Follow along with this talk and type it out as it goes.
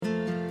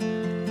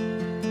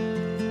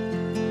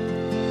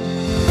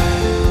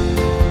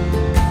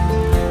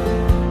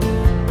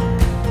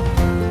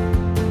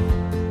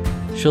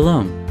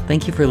Shalom.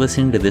 Thank you for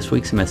listening to this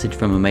week's message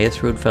from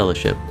Emmaus Road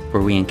Fellowship,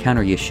 where we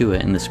encounter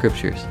Yeshua in the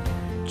Scriptures.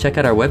 Check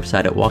out our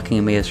website at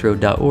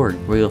walkingemmausroad.org,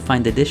 where you'll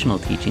find additional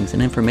teachings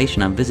and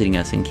information on visiting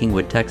us in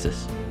Kingwood,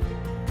 Texas.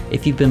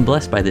 If you've been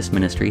blessed by this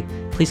ministry,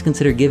 please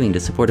consider giving to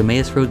support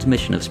Emmaus Road's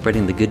mission of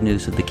spreading the good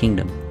news of the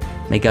kingdom.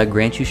 May God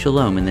grant you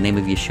shalom in the name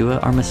of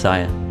Yeshua, our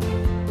Messiah.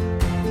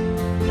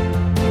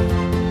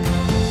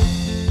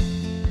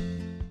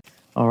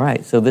 All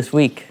right, so this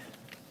week,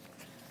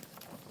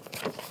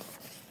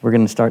 we're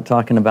going to start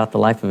talking about the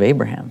life of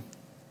Abraham.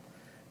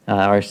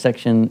 Our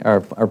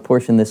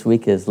portion this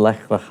week is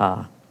Lech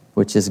Lecha,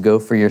 which is go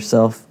for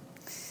yourself.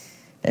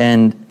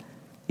 And,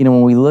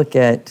 when we look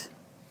at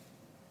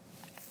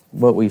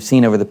what we've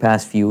seen over the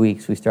past few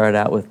weeks, we started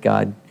out with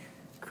God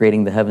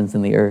creating the heavens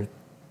and the earth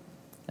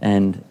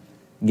and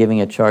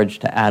giving a charge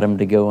to Adam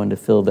to go and to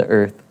fill the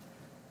earth,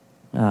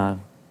 to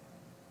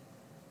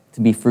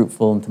be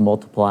fruitful and to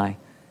multiply.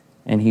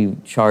 And he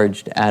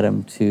charged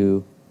Adam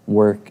to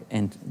work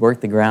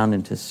the ground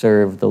and to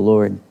serve the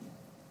Lord.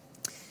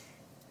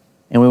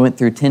 And we went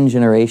through 10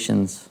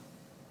 generations,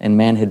 and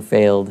man had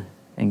failed,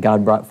 and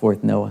God brought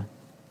forth Noah,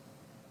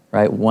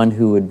 right? One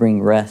who would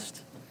bring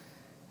rest.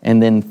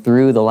 And then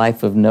through the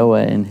life of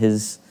Noah and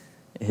his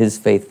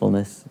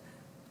faithfulness,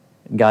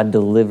 God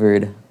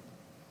delivered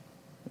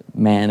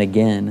man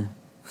again,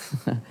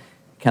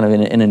 kind of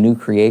in a new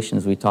creation,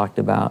 as we talked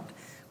about,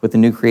 with the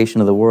new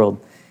creation of the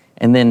world.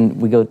 And then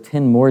we go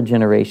 10 more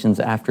generations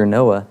after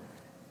Noah,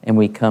 and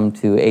we come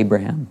to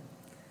Abraham.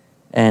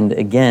 And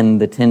again,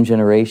 the 10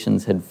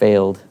 generations had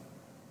failed,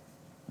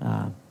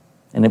 but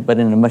in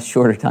a much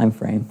shorter time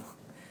frame.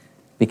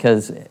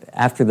 Because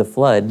after the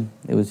flood,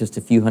 it was just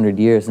a few hundred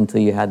years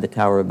until you had the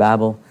Tower of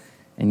Babel,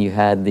 and you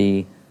had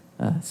the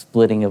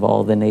splitting of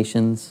all the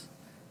nations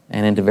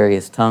and into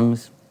various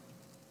tongues.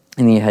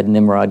 And then you had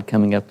Nimrod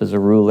coming up as a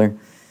ruler.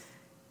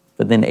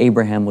 But then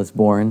Abraham was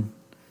born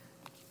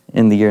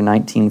in the year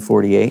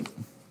 1948.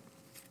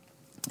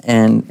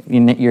 And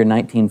in the year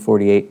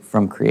 1948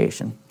 from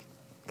creation,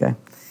 okay?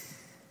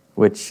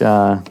 Which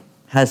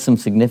has some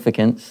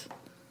significance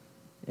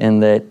in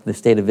that the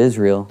state of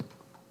Israel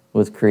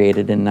was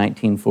created in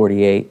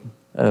 1948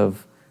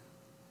 of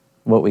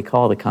what we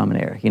call the Common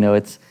Era.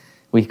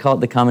 We call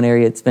it the Common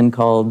Era. It's been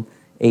called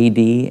AD,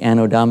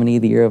 Anno Domini,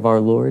 the year of our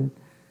Lord.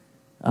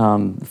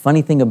 The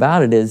funny thing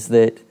about it is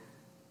that,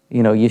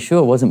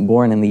 Yeshua wasn't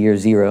born in the year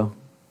 0,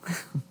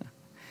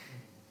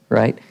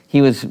 right?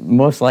 He was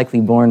most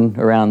likely born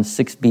around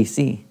 6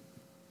 BC,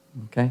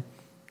 okay?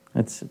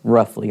 That's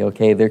roughly,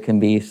 okay? There can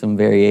be some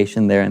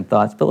variation there in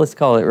thoughts, but let's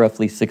call it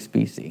roughly 6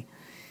 BC.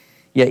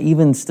 Yet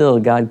even still,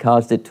 God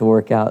caused it to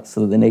work out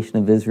so that the nation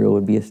of Israel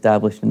would be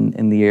established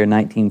in the year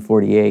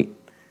 1948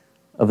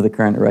 of the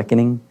current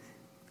reckoning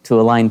to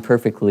align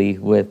perfectly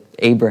with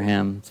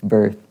Abraham's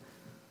birth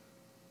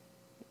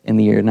in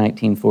the year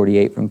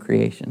 1948 from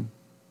creation.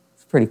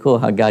 It's pretty cool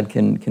how God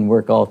can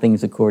work all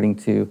things according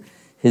to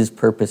His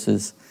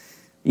purposes,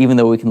 even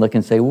though we can look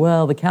and say,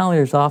 well, the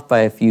calendar's off by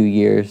a few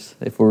years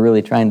if we're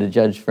really trying to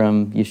judge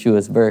from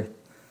Yeshua's birth.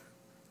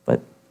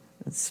 But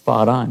it's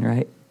spot on,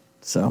 right?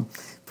 So,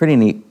 pretty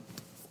neat.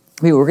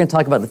 We're going to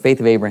talk about the faith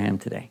of Abraham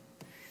today.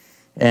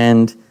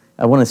 And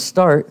I want to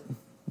start,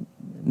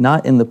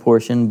 not in the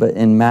portion, but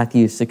in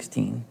Matthew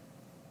 16,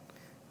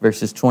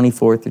 verses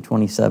 24 through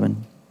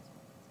 27.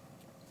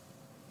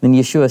 Then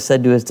Yeshua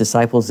said to his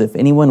disciples, "If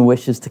anyone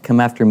wishes to come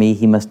after me,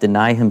 he must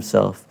deny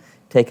himself,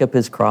 take up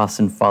his cross,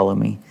 and follow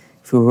me.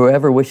 For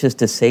whoever wishes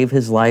to save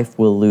his life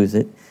will lose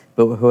it,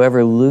 but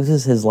whoever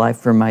loses his life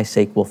for my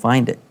sake will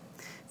find it.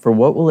 For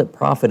what will it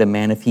profit a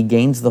man if he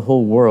gains the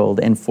whole world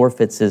and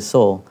forfeits his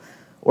soul?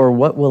 Or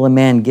what will a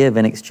man give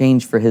in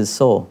exchange for his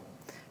soul?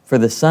 For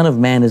the Son of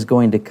Man is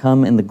going to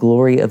come in the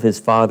glory of his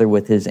Father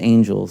with his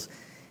angels,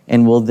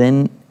 and will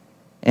then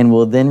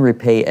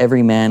repay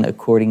every man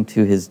according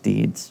to his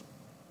deeds."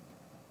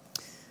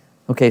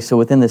 Okay, so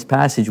within this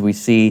passage we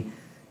see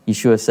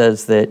Yeshua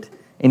says that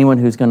anyone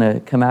who's going to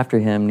come after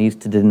him needs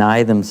to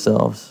deny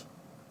themselves,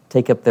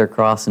 take up their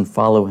cross and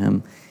follow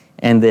him,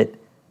 and that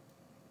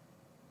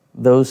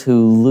those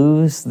who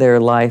lose their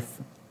life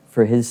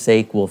for his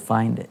sake will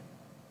find it,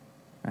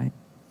 right?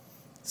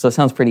 So it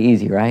sounds pretty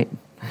easy, right?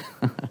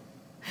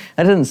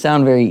 That doesn't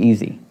sound very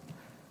easy,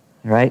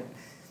 right?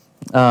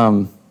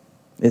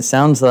 It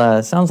sounds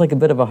like a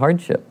bit of a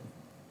hardship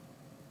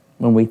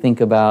when we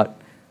think about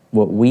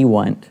what we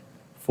want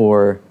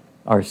for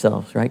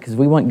ourselves, right? Because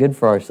we want good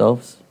for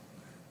ourselves.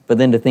 But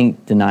then to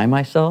think, deny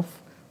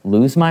myself,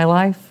 lose my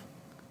life,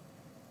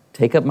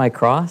 take up my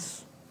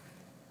cross,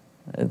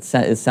 it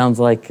sounds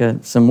like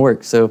some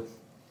work. So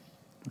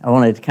I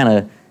wanted to kind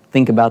of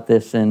think about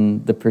this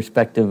in the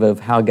perspective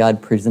of how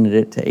God presented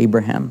it to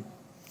Abraham.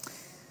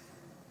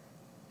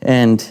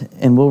 And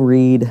we'll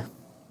read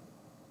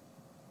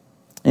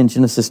in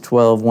Genesis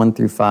 12, 1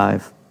 through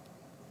 5.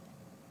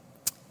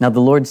 "Now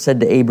the Lord said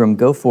to Abram,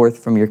 'Go forth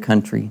from your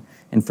country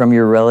and from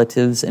your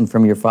relatives and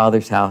from your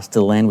father's house to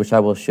the land which I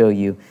will show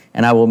you,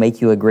 and I will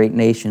make you a great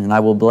nation, and I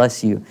will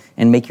bless you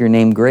and make your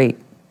name great,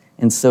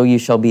 and so you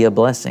shall be a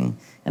blessing.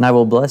 And I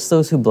will bless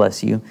those who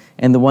bless you,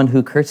 and the one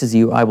who curses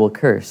you I will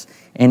curse,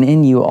 and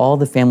in you all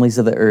the families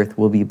of the earth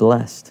will be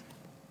blessed.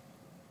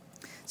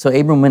 So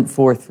Abram went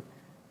forth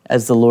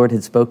as the Lord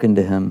had spoken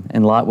to him,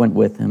 and Lot went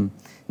with him.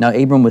 Now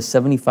Abram was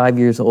 75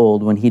 years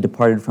old when he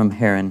departed from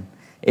Haran.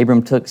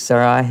 Abram took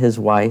Sarai his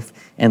wife,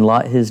 and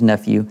Lot his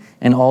nephew,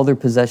 and all their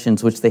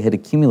possessions which they had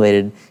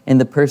accumulated, and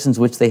the persons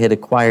which they had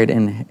acquired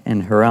in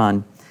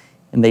Haran.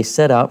 And they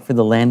set out for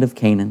the land of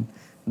Canaan.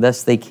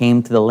 Thus they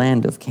came to the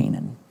land of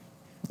Canaan.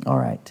 All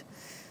right.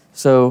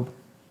 So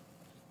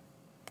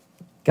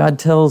God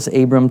tells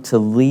Abram to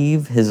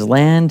leave his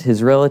land,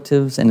 his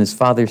relatives, and his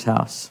father's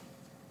house,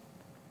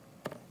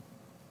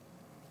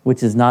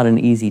 which is not an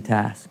easy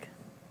task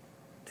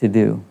to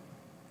do,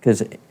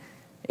 because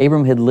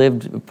Abram had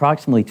lived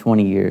approximately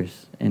 20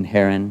 years in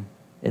Haran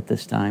at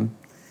this time.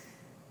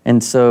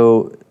 And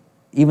so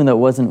even though it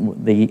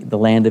wasn't the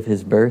land of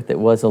his birth, it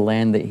was a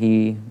land that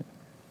he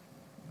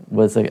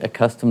was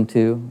accustomed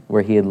to,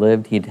 where he had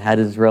lived. He'd had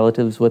his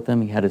relatives with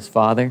him. He had his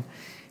father.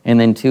 And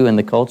then, too, in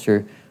the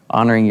culture,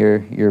 honoring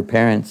your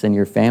parents and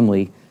your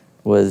family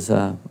was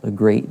a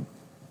great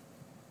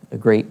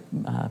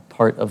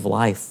part of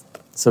life.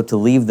 So to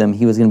leave them,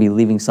 he was going to be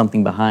leaving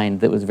something behind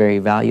that was very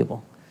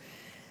valuable.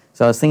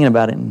 So I was thinking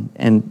about it,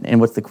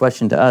 and what's the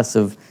question to us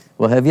of,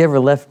 well, have you ever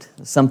left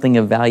something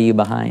of value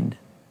behind?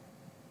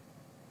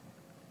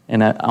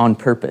 And on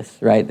purpose,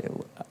 right?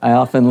 I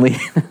often leave.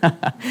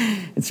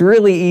 It's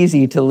really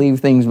easy to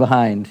leave things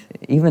behind.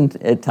 Even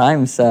at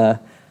times,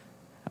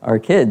 our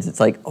kids, it's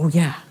like, oh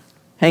yeah,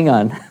 hang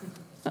on.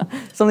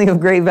 Something of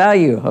great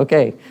value.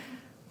 Okay,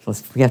 so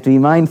we have to be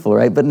mindful,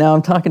 right? But now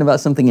I'm talking about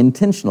something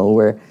intentional,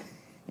 where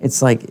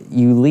it's like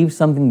you leave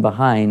something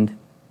behind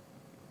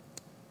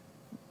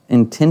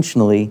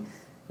intentionally,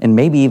 and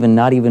maybe even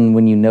not even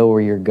when you know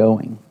where you're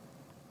going,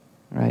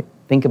 right?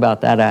 Think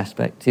about that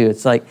aspect too.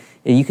 It's like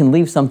you can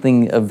leave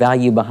something of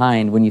value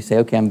behind when you say,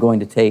 okay, I'm going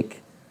to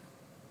take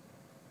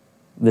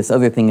this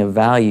other thing of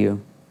value.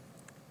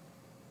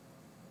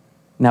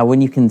 Now, when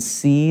you can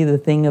see the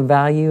thing of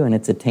value and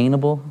it's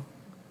attainable,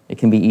 it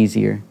can be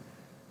easier.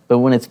 But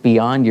when it's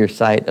beyond your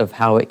sight of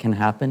how it can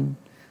happen,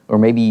 or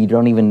maybe you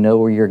don't even know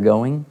where you're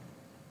going,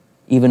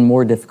 even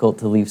more difficult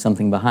to leave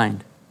something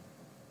behind.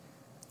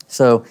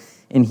 So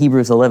in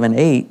Hebrews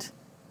 11:8,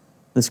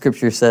 the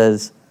scripture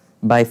says,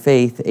 by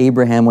faith,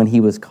 Abraham, when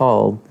he was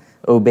called,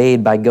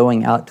 obeyed by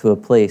going out to a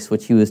place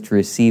which he was to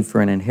receive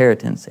for an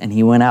inheritance, and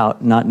he went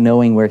out not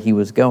knowing where he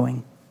was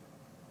going.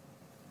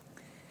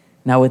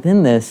 Now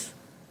within this,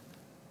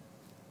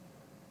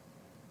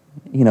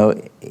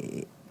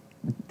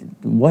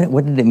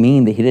 what did it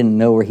mean that he didn't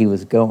know where he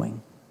was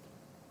going?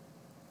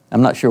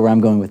 I'm not sure where I'm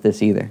going with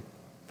this either,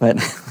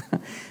 but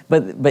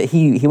but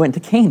he went to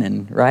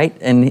Canaan, right?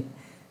 And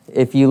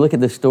if you look at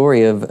the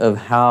story of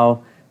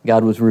how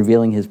God was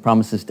revealing his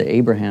promises to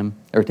Abraham,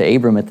 or to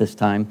Abram at this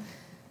time,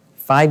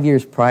 5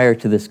 years prior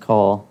to this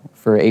call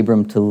for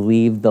Abram to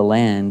leave the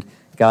land,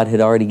 God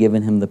had already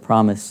given him the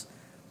promise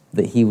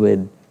that he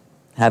would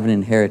have an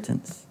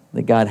inheritance,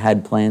 that God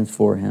had plans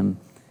for him,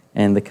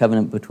 and the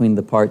covenant between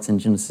the parts in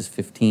Genesis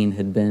 15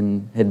 had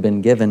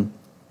been given.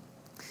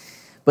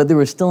 But there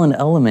was still an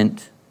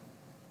element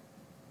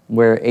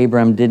where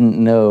Abram didn't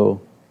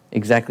know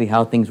exactly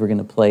how things were going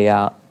to play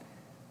out,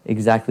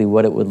 exactly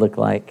what it would look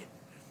like.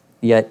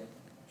 Yet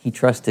he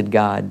trusted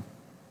God.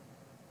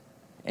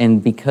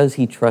 And because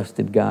he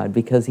trusted God,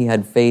 because he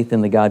had faith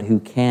in the God who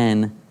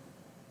can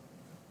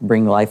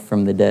bring life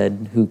from the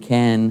dead, who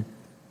can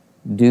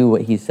do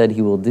what he said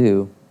he will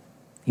do,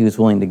 he was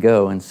willing to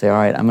go and say, all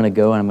right, I'm going to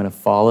go and I'm going to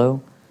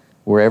follow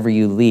wherever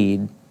you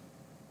lead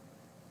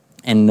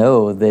and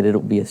know that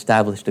it'll be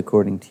established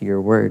according to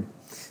your word.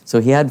 So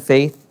he had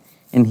faith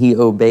and he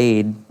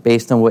obeyed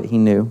based on what he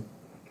knew.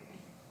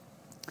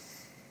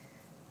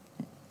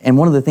 And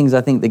one of the things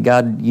I think that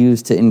God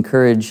used to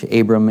encourage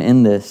Abram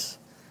in this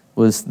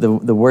was the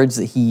words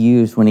that he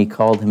used when he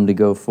called him to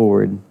go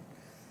forward.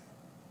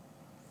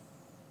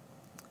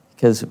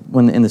 Because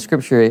when in the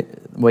scripture,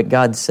 what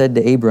God said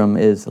to Abram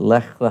is,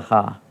 Lech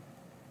lecha,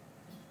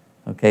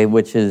 okay,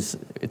 which is,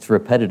 it's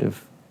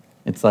repetitive.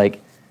 It's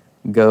like,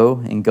 go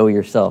and go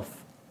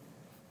yourself.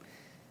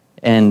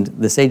 And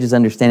the sages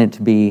understand it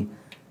to be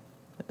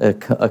a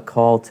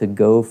call to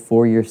go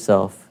for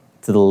yourself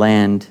to the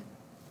land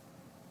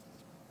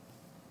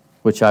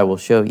which I will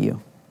show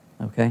you,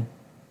 okay?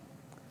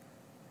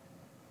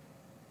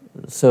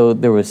 So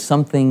there was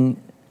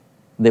something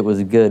that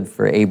was good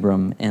for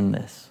Abram in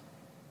this,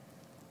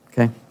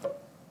 okay?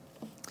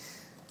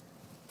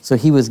 So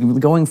he was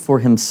going for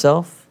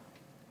himself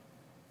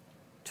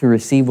to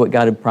receive what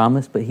God had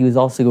promised, but he was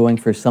also going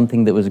for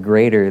something that was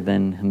greater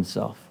than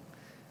himself,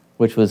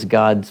 which was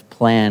God's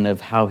plan of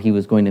how he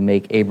was going to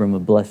make Abram a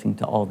blessing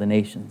to all the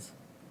nations,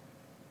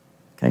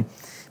 okay?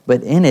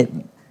 But in it,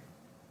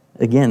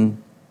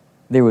 again,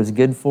 there was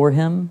good for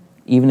him,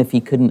 even if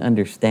he couldn't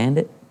understand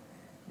it.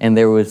 And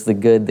there was the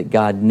good that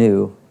God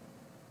knew,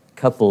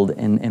 coupled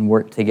and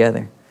worked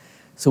together.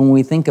 So when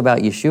we think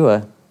about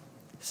Yeshua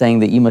saying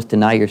that you must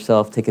deny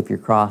yourself, take up your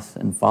cross,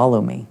 and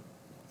follow me,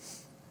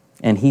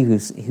 and he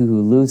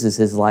who loses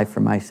his life for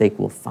my sake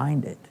will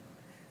find it.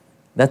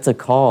 That's a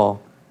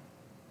call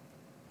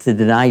to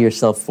deny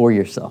yourself for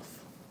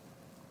yourself.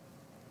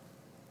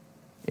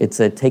 It's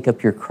a take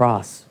up your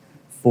cross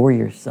for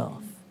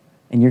yourself.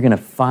 And you're going to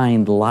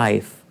find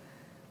life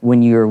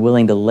when you're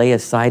willing to lay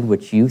aside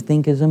what you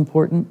think is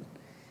important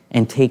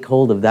and take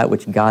hold of that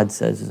which God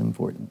says is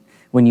important.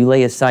 When you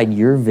lay aside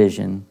your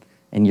vision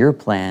and your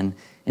plan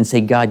and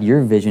say, God,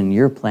 your vision,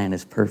 your plan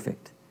is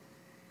perfect.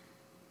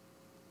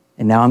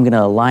 And now I'm going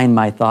to align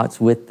my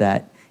thoughts with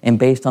that. And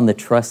based on the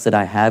trust that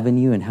I have in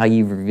you and how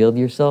you've revealed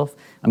yourself,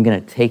 I'm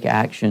going to take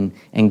action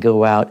and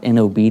go out in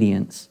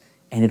obedience.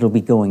 And it'll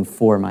be going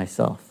for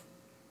myself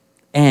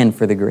and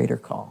for the greater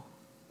call.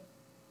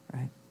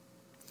 Right?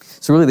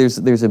 So really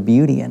there's a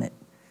beauty in it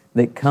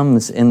that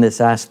comes in this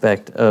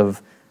aspect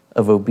of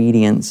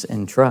obedience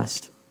and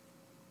trust.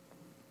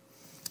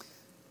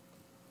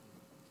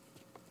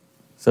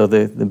 So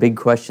the big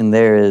question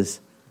there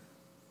is,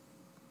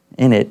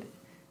 in it,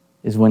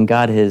 is when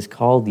God has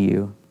called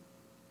you,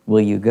 will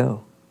you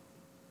go?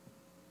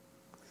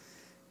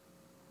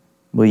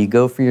 Will you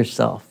go for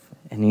yourself?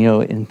 And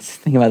and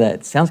think about that.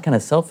 It sounds kind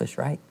of selfish,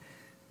 right?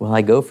 Will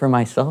I go for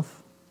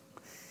myself?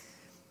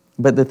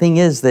 But the thing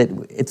is that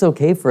it's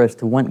okay for us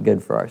to want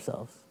good for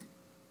ourselves.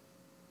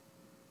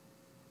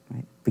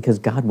 Right? Because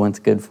God wants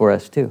good for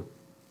us too.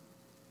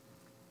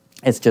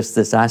 It's just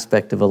this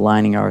aspect of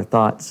aligning our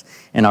thoughts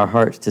and our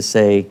hearts to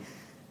say,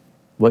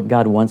 what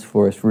God wants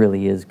for us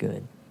really is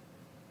good.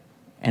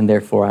 And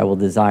therefore I will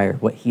desire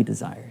what he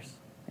desires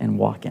and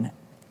walk in it.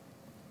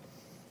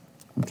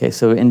 Okay,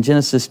 so in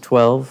Genesis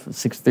 12,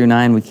 6 through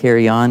 9, we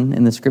carry on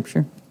in the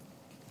scripture.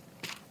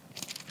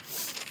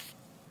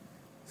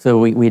 So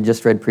we had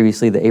just read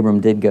previously that Abram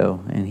did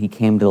go, and he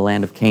came to the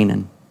land of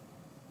Canaan.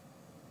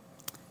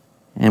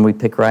 And we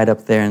pick right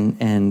up there,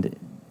 and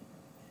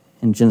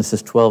in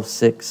Genesis 12,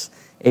 6,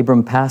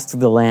 Abram passed through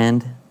the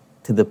land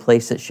to the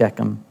place at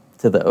Shechem,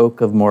 to the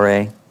oak of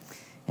Moreh.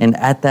 And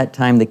at that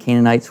time the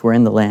Canaanites were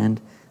in the land.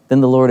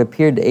 Then the Lord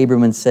appeared to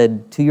Abram and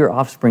said, to your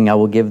offspring I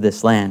will give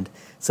this land.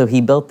 So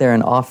he built there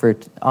an altar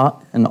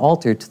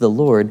to the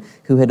Lord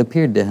who had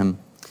appeared to him.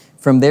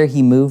 From there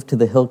he moved to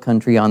the hill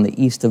country on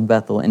the east of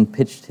Bethel and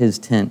pitched his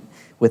tent,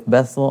 with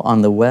Bethel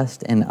on the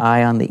west and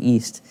Ai on the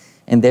east.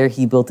 And there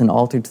he built an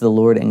altar to the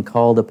Lord and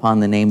called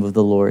upon the name of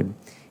the Lord.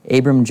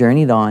 Abram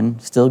journeyed on,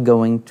 still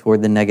going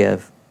toward the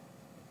Negev.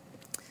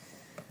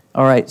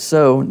 All right,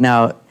 so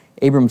now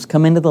Abram's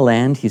come into the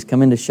land. He's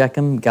come into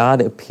Shechem.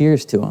 God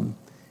appears to him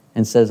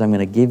and says, I'm going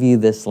to give you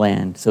this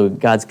land. So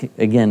God's,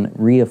 again,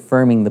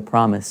 reaffirming the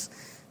promise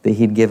that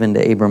he'd given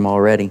to Abram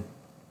already.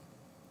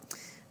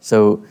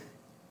 So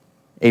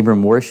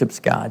Abram worships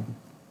God,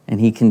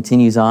 and he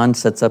continues on,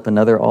 sets up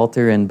another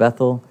altar in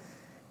Bethel,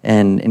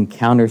 and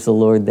encounters the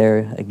Lord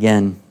there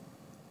again.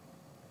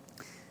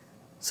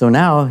 So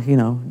now,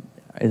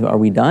 are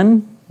we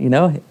done?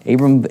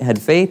 Abram had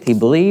faith, he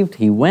believed,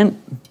 he went.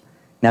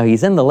 Now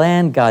he's in the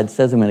land. God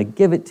says, I'm going to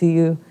give it to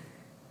you,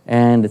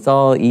 and it's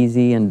all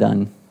easy and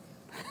done.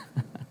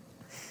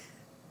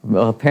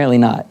 Well, apparently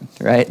not,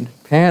 right?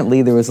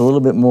 Apparently there was a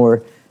little bit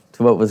more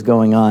to what was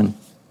going on.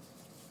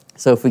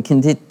 So if we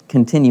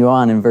continue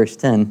on in verse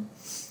 10.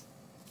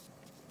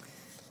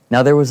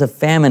 Now there was a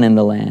famine in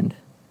the land.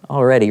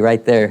 Already,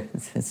 right there,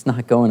 it's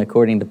not going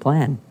according to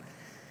plan.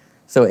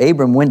 So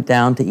Abram went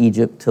down to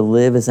Egypt to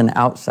live as an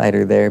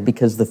outsider there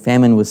because the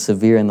famine was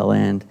severe in the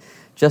land.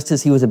 Just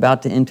as he was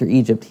about to enter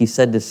Egypt, he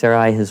said to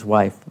Sarai, his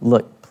wife,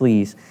 look,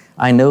 please,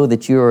 I know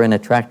that you are an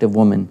attractive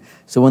woman.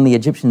 So when the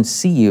Egyptians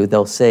see you,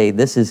 they'll say,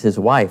 this is his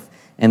wife,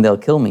 and they'll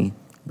kill me.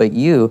 But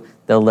you,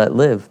 they'll let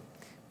live.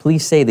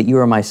 Please say that you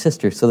are my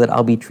sister, so that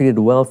I'll be treated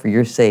well for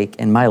your sake,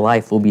 and my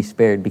life will be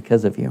spared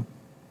because of you.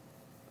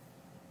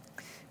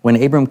 When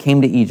Abram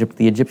came to Egypt,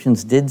 the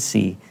Egyptians did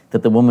see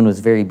that the woman was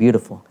very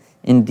beautiful.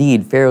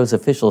 Indeed, Pharaoh's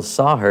officials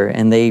saw her,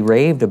 and they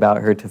raved about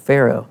her to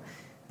Pharaoh.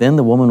 Then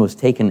the woman was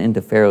taken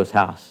into Pharaoh's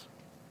house.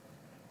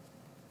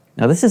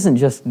 Now, this isn't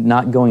just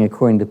not going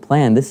according to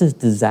plan. This is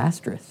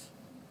disastrous,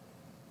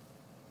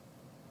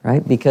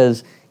 right?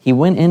 Because he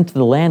went into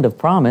the land of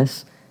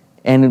promise,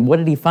 and what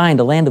did he find?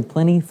 A land of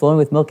plenty flowing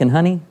with milk and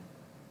honey?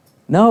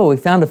 No, he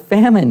found a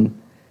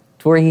famine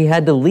to where he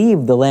had to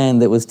leave the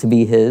land that was to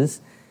be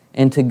his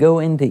and to go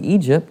into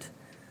Egypt,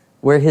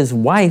 where his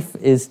wife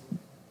is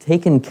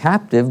taken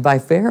captive by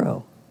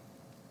Pharaoh.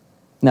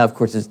 Now, of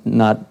course, it's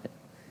not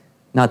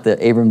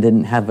that Abram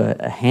didn't have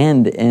a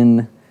hand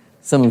in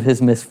some of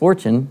his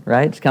misfortune,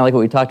 right? It's kind of like what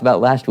we talked about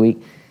last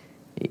week.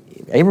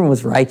 Abram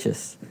was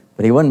righteous,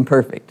 but he wasn't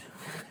perfect.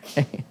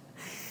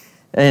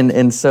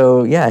 and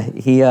so, yeah,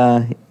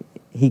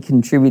 he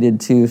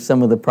contributed to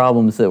some of the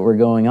problems that were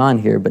going on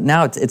here. But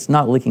now it's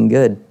not looking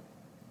good.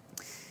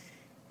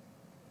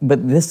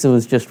 But this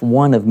was just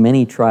one of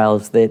many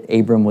trials that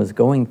Abram was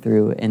going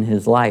through in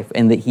his life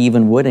and that he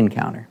even would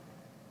encounter.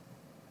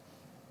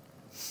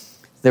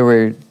 There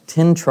were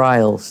 10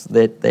 trials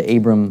that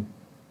Abram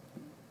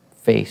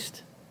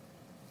faced.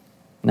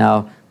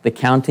 Now, the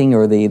counting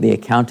or the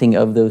accounting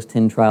of those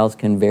 10 trials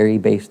can vary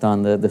based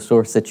on the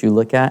source that you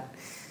look at.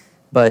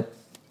 But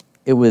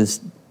it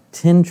was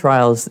 10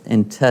 trials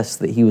and tests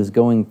that he was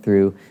going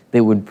through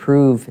that would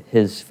prove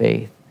his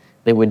faith,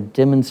 that would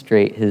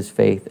demonstrate his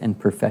faith and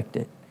perfect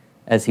it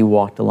as he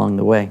walked along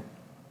the way.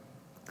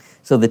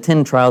 So the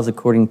 10 trials,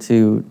 according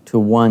to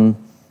one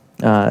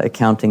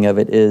accounting of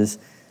it, is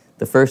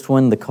the first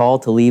one, the call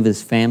to leave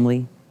his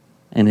family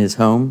and his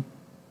home.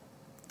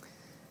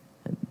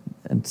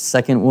 And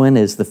second one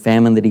is the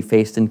famine that he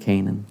faced in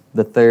Canaan.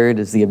 The third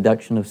is the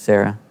abduction of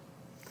Sarah.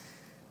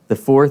 The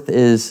fourth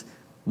is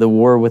the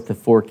war with the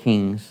 4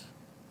 kings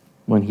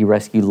when he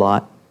rescued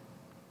Lot.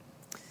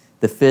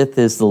 The fifth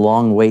is the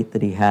long wait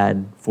that he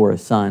had for a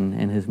son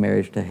and his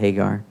marriage to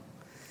Hagar.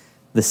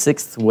 The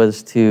sixth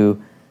was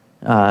to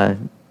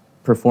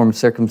perform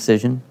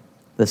circumcision.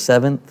 The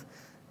seventh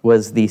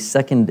was the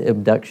second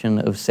abduction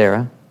of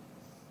Sarah.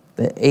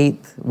 The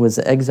eighth was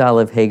the exile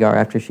of Hagar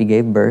after she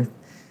gave birth.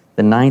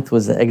 The ninth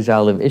was the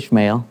exile of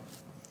Ishmael.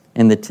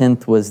 And the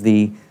 10th was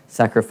the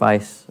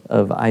sacrifice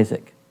of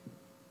Isaac.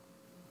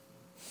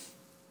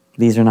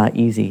 These are not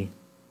easy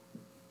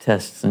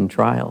tests and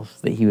trials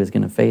that he was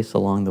going to face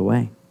along the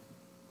way.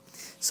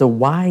 So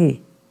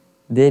why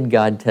did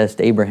God test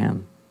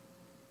Abraham?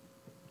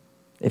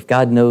 If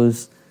God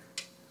knows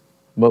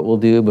what we'll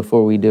do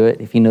before we do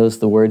it, if he knows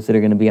the words that are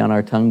going to be on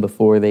our tongue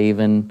before they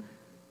even,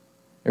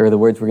 or the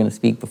words we're going to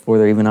speak before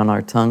they're even on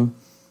our tongue,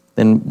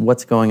 then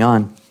what's going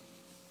on?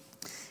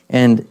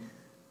 And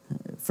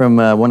from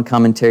one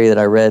commentary that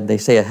I read, they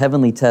say a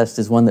heavenly test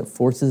is one that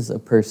forces a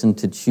person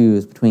to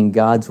choose between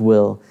God's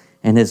will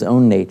and his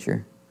own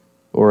nature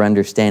or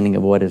understanding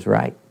of what is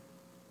right.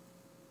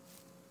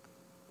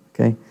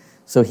 Okay?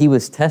 So he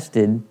was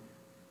tested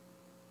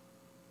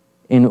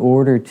in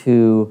order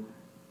to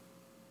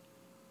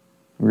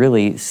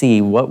really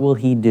see what will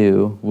he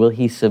do. Will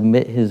he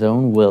submit his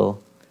own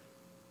will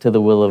to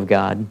the will of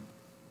God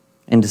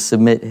and to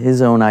submit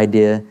his own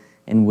idea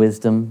and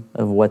wisdom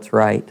of what's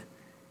right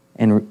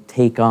and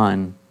take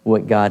on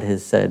what God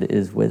has said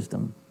is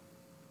wisdom.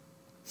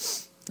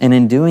 And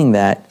in doing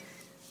that,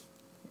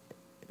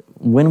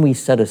 when we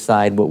set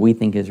aside what we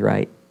think is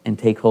right and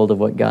take hold of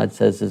what God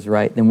says is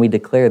right, then we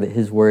declare that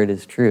his word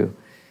is true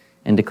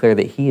and declare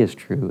that he is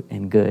true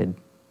and good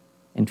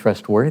and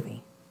trustworthy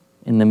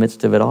in the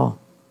midst of it all.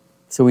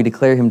 So we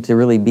declare him to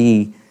really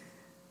be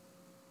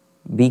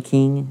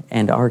king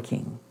and our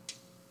king.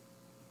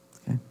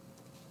 Okay.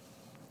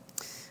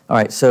 All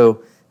right,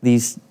 so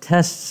these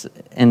tests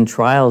and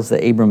trials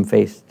that Abram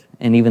faced,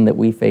 and even that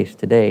we face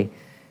today,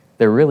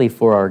 they're really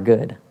for our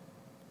good,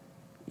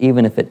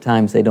 even if at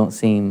times they don't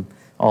seem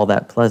all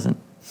that pleasant.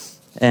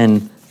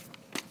 And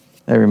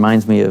that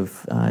reminds me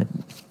of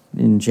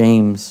in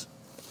James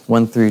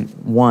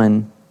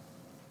 1,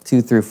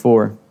 2 through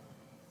 4.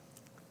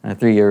 I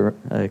threw you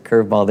a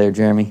curveball there,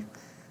 Jeremy.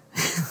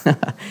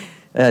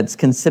 It's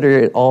consider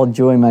it all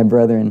joy, my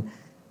brethren,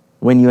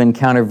 when you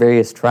encounter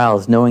various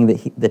trials, knowing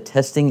that the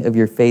testing of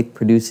your faith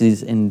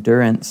produces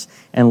endurance,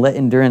 and let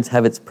endurance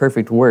have its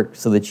perfect work,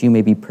 so that you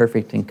may be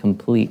perfect and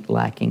complete,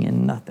 lacking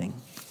in nothing.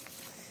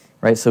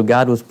 Right? So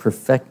God was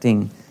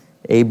perfecting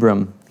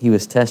Abram. He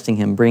was testing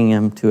him, bringing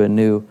him to a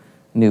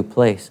new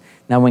place.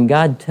 Now, when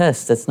God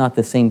tests, that's not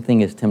the same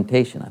thing as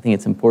temptation. I think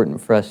it's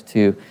important for us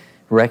to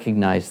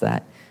recognize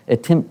that. A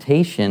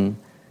temptation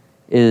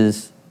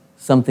is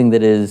something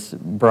that is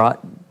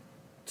brought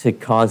to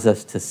cause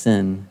us to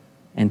sin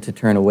and to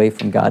turn away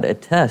from God. A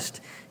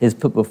test is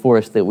put before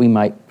us that we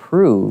might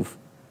prove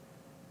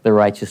the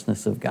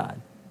righteousness of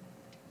God.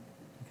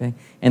 Okay?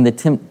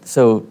 And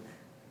so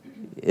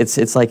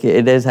it's like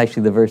it is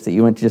actually the verse that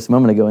you went to just a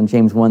moment ago in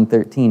James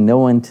 1:13. No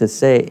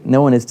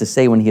one is to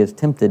say when he is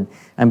tempted,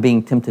 I'm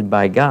being tempted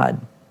by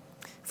God.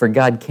 For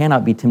God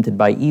cannot be tempted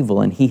by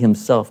evil, and he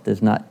himself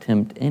does not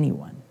tempt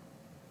anyone.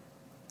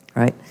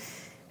 Right?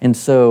 And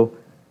so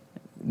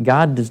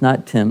God does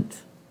not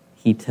tempt,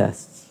 he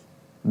tests,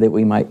 that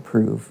we might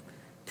prove.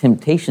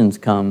 Temptations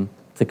come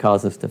to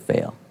cause us to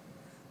fail.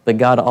 But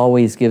God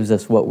always gives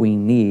us what we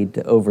need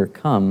to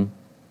overcome,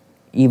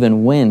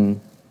 even when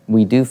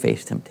we do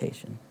face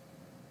temptation.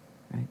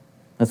 Right?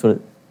 That's what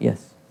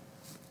yes.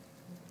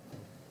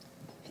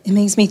 It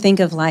makes me think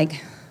of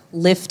like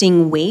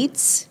lifting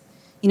weights.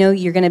 You know,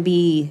 you're going to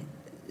be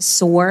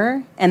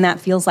sore and that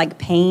feels like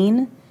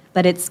pain,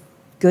 but it's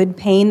good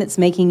pain that's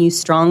making you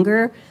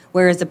stronger,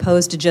 whereas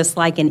opposed to just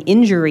like an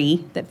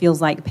injury that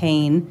feels like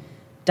pain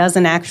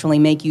doesn't actually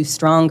make you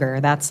stronger.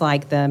 That's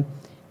like the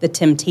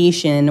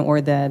temptation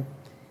or the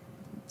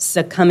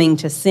succumbing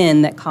to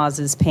sin that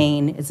causes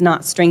pain. It's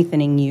not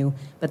strengthening you,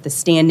 but the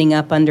standing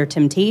up under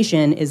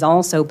temptation is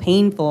also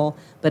painful,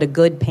 but a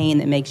good pain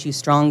that makes you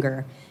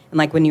stronger. And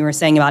like when you were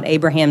saying about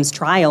Abraham's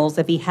trials,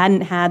 if he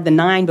hadn't had the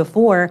 9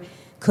 before,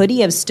 could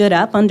he have stood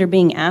up under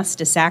being asked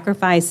to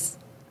sacrifice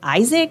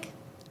Isaac?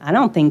 I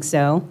don't think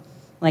so.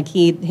 Like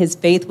his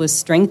faith was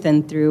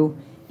strengthened through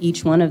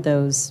each one of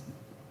those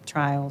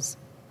trials.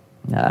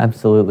 Yeah,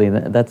 absolutely.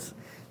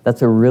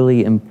 That's a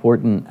really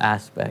important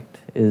aspect,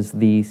 is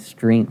the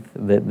strength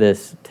that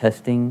this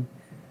testing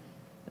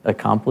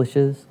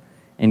accomplishes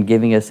in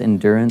giving us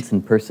endurance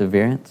and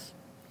perseverance.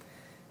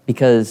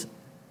 Because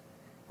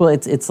Well,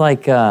 it's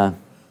like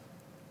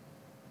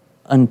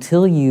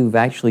until you've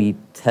actually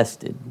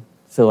tested.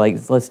 So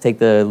like, let's take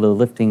the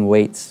lifting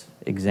weights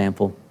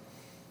example.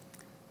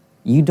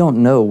 You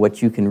don't know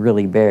what you can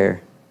really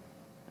bear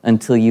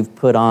until you've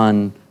put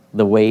on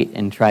the weight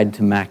and tried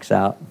to max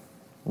out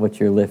what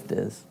your lift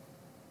is,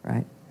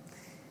 right?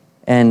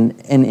 And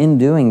in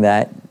doing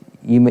that,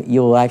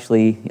 you'll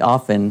actually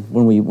often,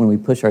 when we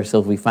push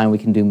ourselves, we find we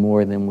can do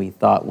more than we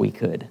thought we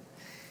could.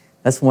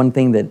 That's one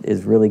thing that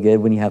is really good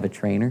when you have a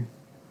trainer.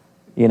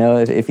 You know,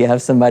 if you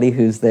have somebody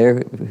who's there,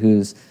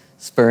 who's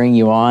spurring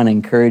you on,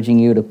 encouraging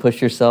you to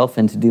push yourself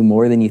and to do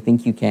more than you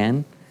think you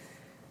can,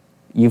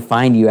 you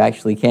find you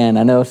actually can.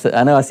 I know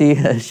I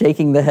see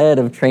shaking the head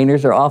of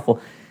trainers are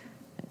awful.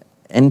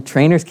 And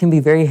trainers can be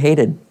very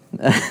hated.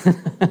 But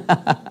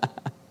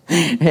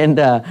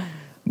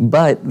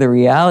the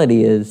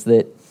reality is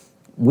that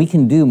we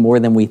can do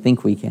more than we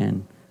think we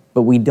can,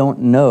 but we don't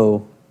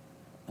know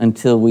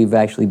until we've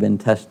actually been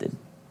tested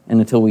and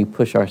until we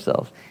push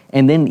ourselves.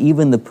 And then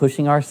even the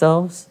pushing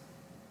ourselves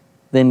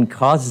then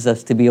causes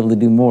us to be able to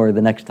do more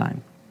the next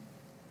time.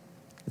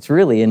 It's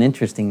really an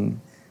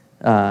interesting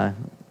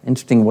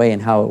way in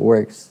how it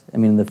works. I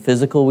mean, in the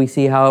physical we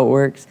see how it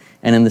works,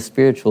 and in the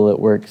spiritual it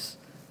works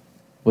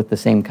with the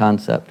same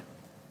concept.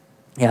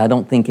 Yeah, I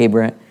don't think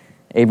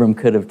Abram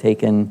could have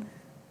taken,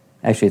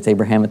 actually it's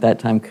Abraham at that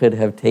time, could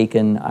have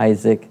taken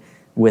Isaac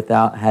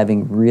without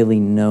having really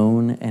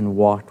known and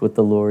walked with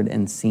the Lord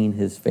and seen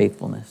his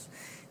faithfulness.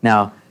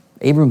 Now,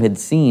 Abram had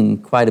seen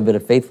quite a bit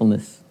of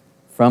faithfulness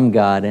from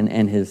God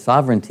and his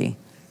sovereignty,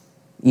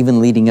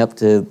 even leading up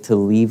to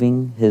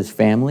leaving his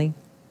family.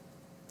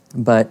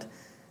 But,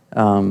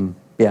 I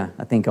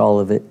think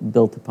all of it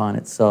built upon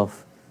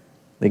itself,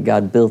 that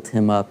God built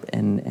him up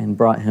and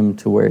brought him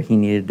to where he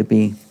needed to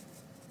be.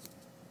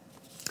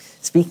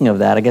 Speaking of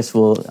that, I guess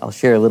I'll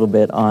share a little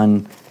bit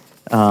on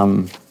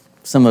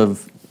some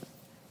of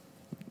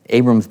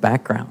Abram's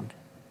background,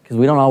 because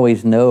we don't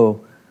always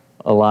know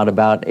a lot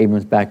about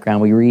Abram's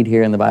background. We read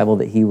here in the Bible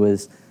that he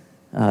was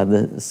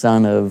the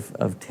son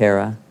of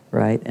Terah,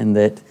 right? And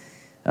that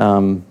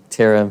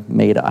Terah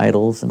made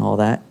idols and all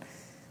that.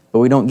 But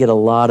we don't get a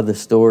lot of the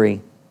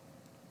story.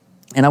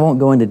 And I won't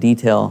go into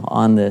detail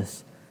on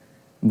this,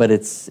 but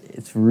it's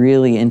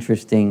really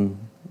interesting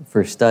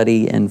for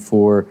study and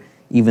for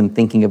even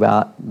thinking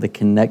about the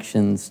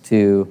connections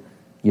to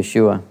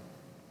Yeshua.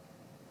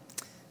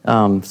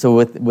 So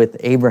with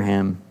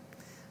Abraham,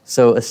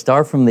 so a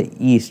star from the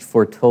east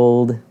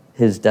foretold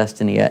his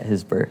destiny at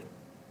his birth.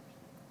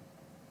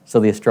 So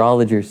the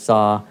astrologers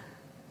saw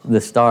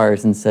the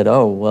stars and said,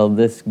 oh, well,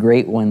 this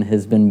great one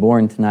has been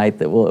born tonight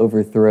that will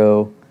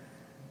overthrow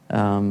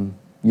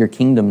your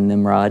kingdom,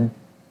 Nimrod.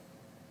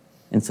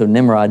 And so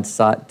Nimrod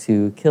sought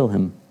to kill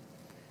him.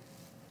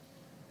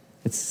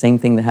 It's the same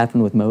thing that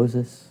happened with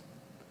Moses.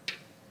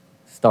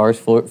 Stars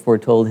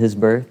foretold his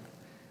birth.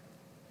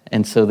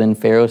 And so then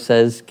Pharaoh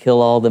says,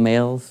 kill all the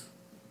males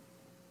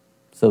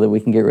so that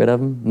we can get rid of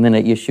them. And then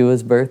at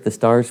Yeshua's birth, the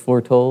stars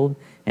foretold,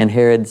 and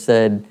Herod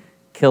said,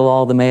 kill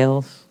all the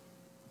males.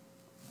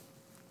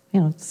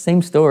 You know, it's the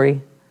same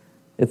story.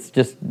 It's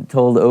just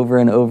told over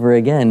and over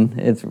again.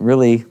 It's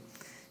really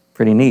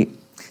pretty neat.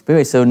 But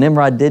anyway, so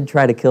Nimrod did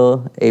try to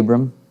kill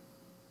Abram.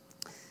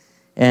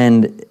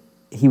 And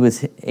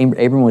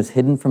Abram was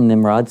hidden from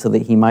Nimrod so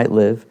that he might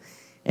live.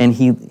 And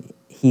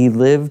he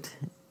lived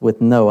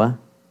with Noah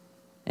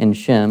and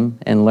Shem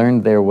and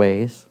learned their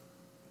ways.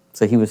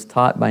 So he was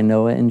taught by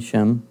Noah and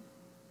Shem.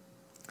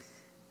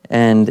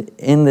 And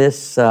in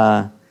this,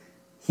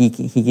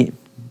 he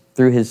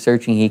through his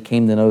searching, he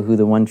came to know who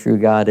the one true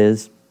God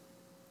is.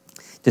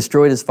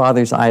 Destroyed his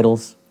father's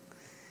idols.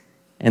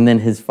 And then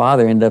his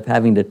father ended up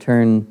having to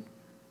turn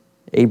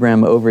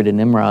Abram over to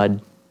Nimrod.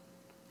 And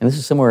this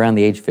is somewhere around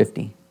the age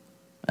 50.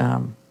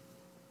 Don't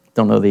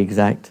know the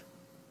exact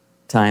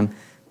time.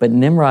 But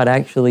Nimrod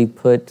actually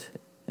put,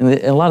 and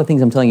a lot of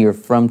things I'm telling you are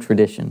from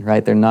tradition,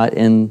 right? They're not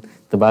in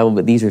the Bible,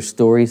 but these are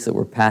stories that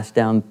were passed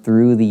down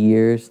through the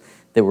years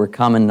that were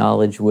common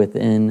knowledge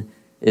within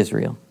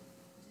Israel.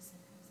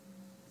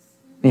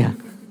 Yeah.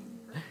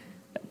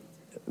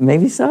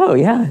 Maybe so,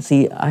 yeah.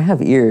 See, I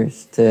have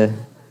ears to...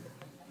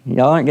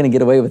 Y'all aren't going to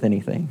get away with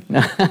anything.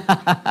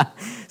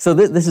 So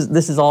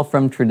this is all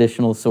from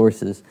traditional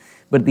sources.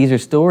 But these are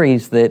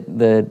stories that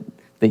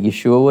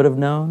Yeshua would have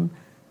known,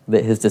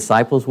 that his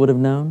disciples would have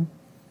known,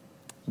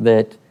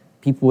 that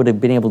people would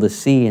have been able to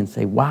see and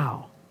say,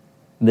 wow,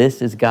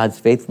 this is God's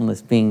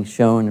faithfulness being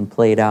shown and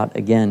played out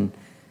again,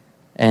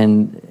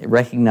 and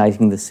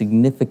recognizing the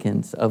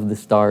significance of the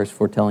stars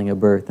foretelling a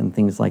birth and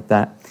things like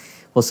that.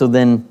 Well, so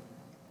then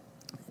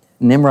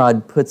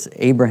Nimrod puts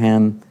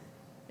Abraham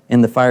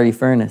in the fiery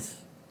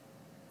furnace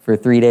for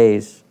 3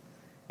 days,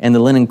 and the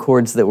linen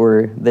cords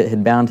that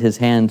had bound his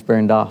hands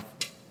burned off,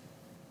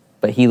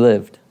 but he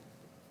lived.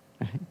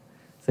 Right?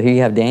 So here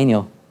you have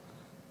Daniel,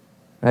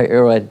 right?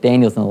 Or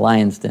Daniel's in the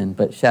lion's den,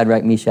 but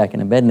Shadrach, Meshach,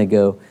 and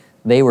Abednego,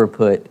 they were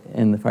put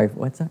in the fire.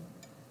 What's that?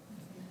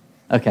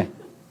 Okay.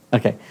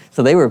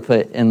 So they were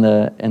put in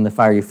the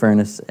fiery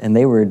furnace, and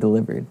they were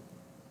delivered,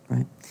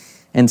 right?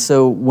 And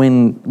so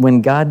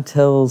when God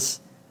tells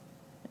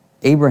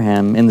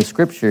Abraham in the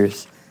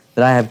scriptures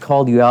that I have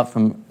called you out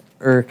from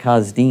Ur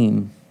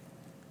Kasdim,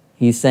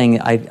 he's saying,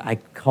 I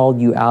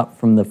called you out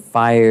from the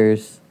fire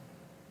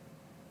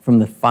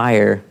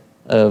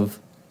of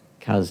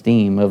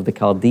Kasdim, of the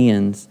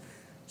Chaldeans.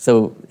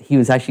 So he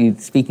was actually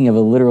speaking of a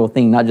literal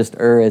thing, not just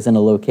Ur as in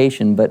a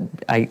location, but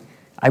I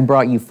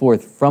brought you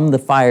forth from the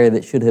fire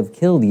that should have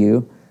killed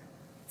you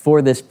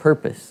for this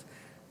purpose.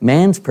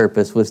 Man's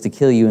purpose was to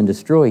kill you and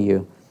destroy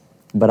you,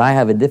 but I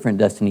have a different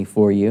destiny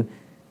for you.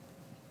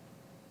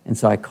 And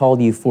so I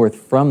called you forth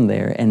from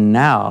there, and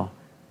now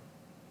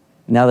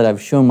that I've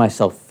shown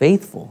myself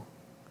faithful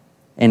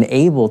and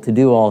able to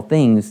do all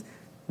things,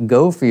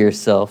 go for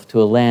yourself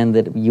to a land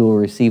that you will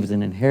receive as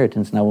an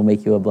inheritance, and I will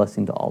make you a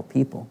blessing to all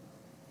people.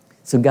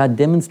 So God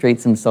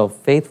demonstrates himself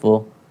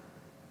faithful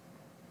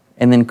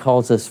and then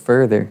calls us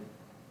further.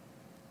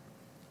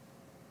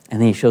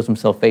 And then he shows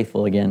himself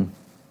faithful again.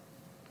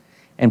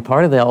 And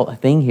part of the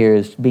thing here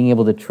is being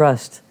able to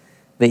trust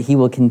that he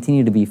will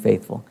continue to be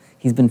faithful.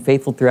 He's been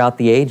faithful throughout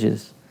the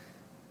ages,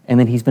 and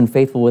then he's been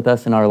faithful with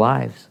us in our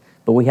lives.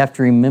 But we have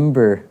to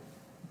remember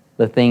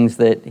the things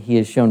that he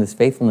has shown his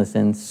faithfulness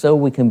in so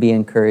we can be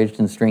encouraged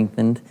and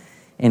strengthened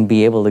and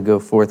be able to go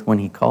forth when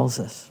he calls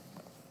us.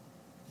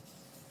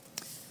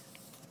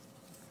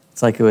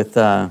 It's like with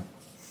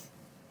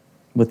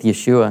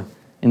Yeshua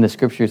in the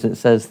scriptures, it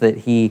says that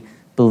he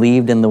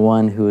believed in the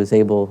one who was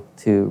able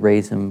to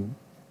raise him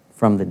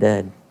from the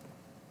dead,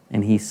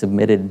 and he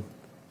submitted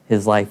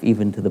his life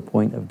even to the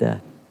point of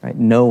death, right?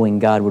 Knowing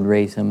God would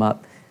raise him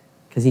up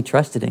because he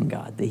trusted in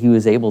God, that he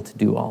was able to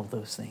do all of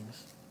those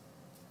things.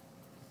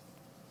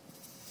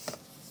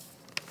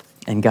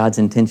 And God's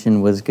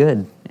intention was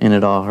good in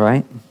it all,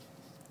 right?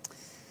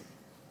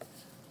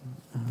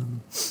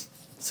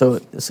 So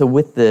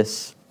with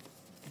this,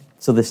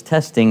 this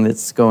testing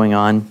that's going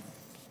on,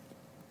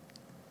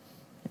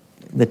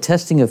 the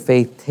testing of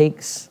faith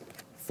takes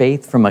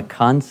faith from a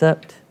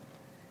concept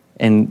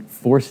and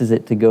forces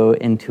it to go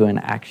into an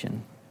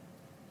action,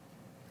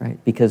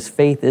 right? Because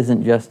faith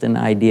isn't just an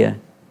idea.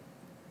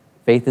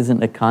 Faith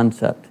isn't a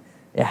concept.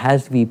 It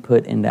has to be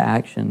put into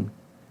action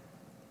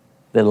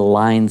that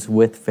aligns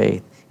with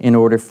faith in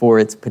order for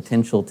its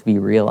potential to be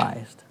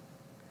realized.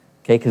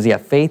 Okay, because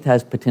faith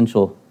has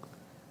potential,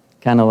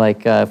 kind of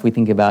like if we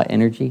think about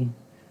energy,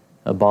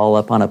 a ball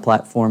up on a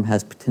platform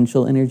has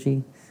potential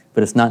energy,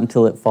 but it's not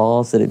until it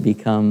falls that it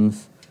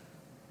becomes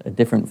a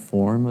different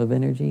form of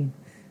energy.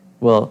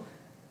 Well,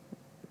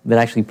 that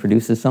actually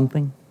produces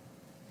something.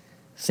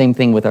 Same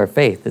thing with our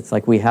faith. It's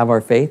like we have our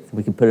faith,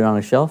 we can put it on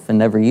a shelf and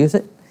never use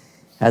it.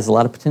 It has a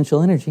lot of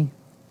potential energy.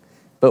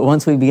 But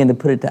once we begin to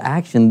put it to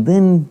action,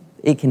 then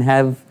it can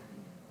have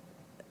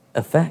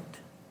effect.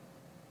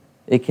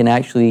 It can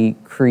actually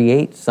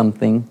create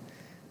something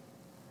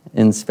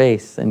in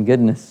space and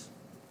goodness.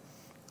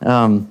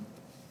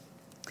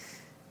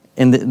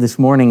 This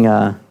morning,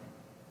 I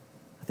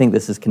think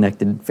this is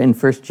connected. In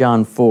 1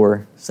 John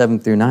 4, 7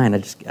 through 9,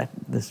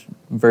 this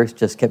verse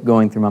just kept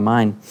going through my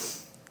mind.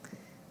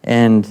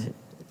 And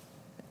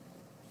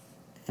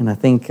I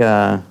think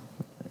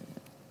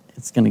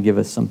it's going to give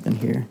us something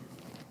here.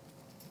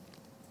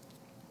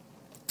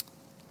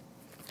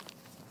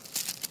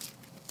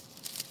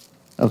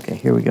 Okay,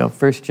 here we go.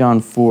 1 John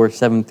 4,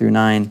 7 through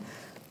 9.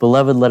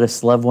 Beloved, let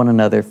us love one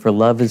another, for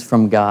love is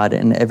from God,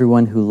 and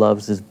everyone who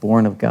loves is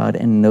born of God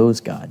and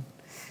knows God.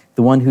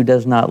 The one who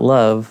does not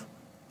love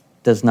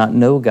does not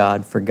know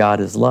God, for God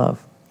is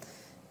love.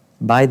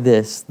 By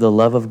this, the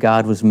love of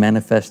God was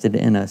manifested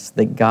in us,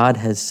 that God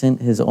has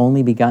sent his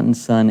only begotten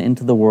Son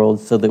into the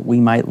world so that we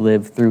might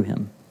live through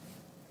him.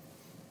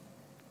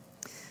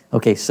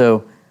 Okay,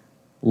 so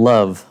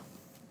love.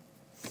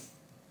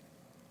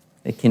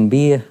 It can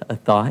be a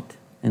thought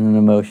and an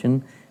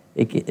emotion.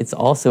 It's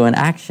also an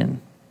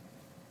action,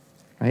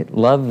 right?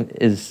 Love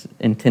is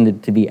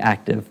intended to be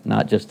active,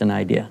 not just an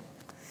idea.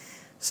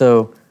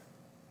 So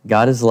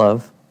God is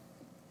love.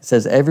 It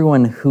says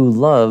everyone who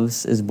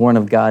loves is born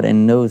of God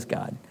and knows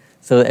God.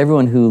 So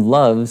everyone who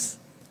loves,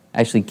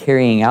 actually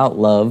carrying out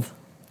love,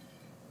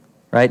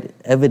 right,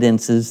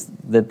 evidences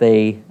that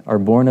they are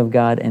born of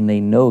God and they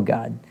know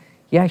God.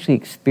 You actually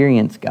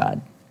experience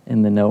God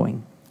in the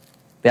knowing.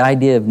 The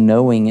idea of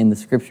knowing in the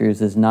scriptures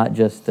is not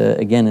just,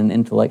 again, an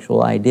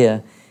intellectual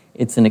idea.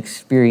 It's an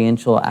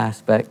experiential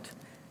aspect.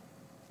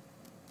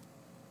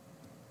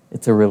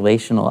 It's a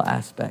relational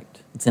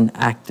aspect. It's an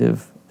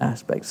active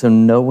aspect. So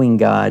knowing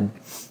God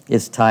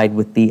is tied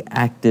with the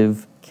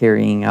active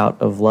carrying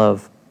out of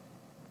love.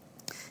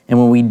 And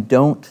when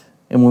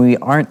we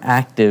aren't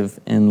active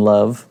in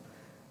love,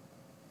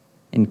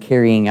 in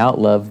carrying out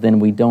love, then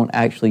we don't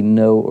actually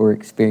know or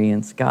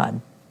experience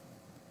God.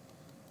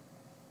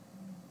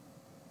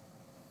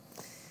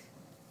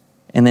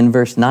 And then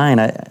verse 9,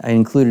 I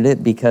included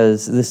it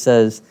because this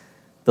says,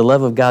 the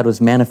love of God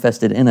was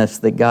manifested in us,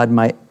 that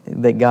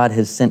God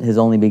has sent his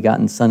only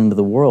begotten Son into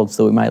the world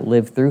so we might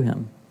live through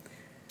him.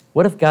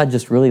 What if God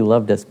just really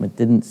loved us but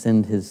didn't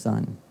send his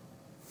Son?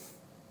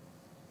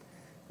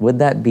 Would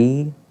that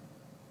be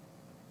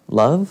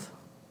love?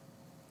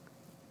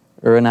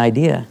 or an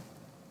idea?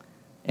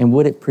 And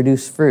would it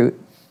produce fruit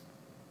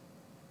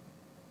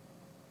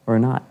or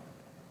not?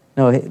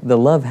 No, the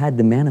love had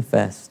to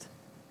manifest.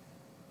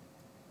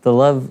 The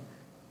love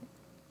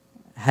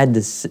had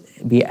to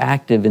be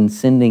active in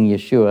sending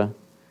Yeshua.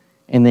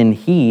 And then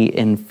he,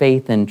 in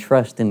faith and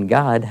trust in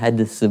God, had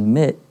to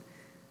submit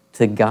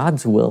to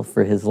God's will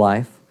for his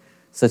life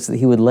such that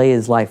he would lay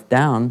his life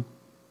down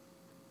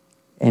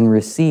and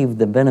receive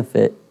the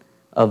benefit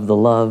of the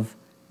love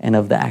and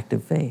of the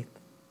active faith.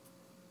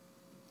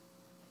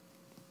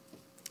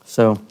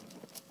 So,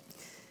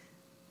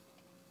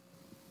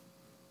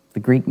 the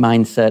Greek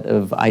mindset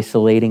of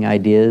isolating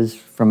ideas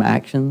from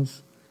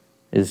actions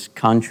is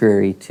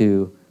contrary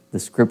to the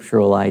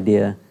scriptural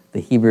idea,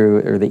 the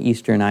Hebrew or the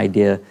Eastern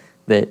idea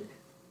that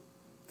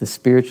the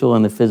spiritual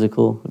and the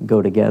physical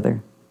go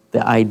together.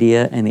 The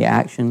idea and the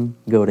action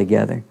go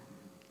together.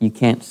 You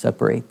can't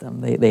separate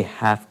them. They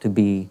have to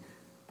be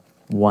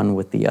one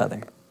with the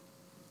other.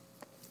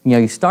 You know,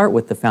 you start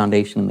with the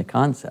foundation and the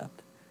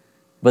concept,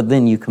 but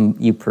then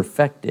you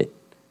perfect it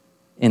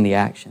in the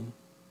action.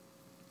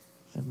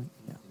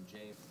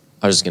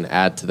 I was just going to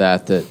add to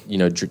that, you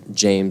know,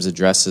 James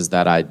addresses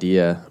that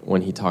idea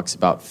when he talks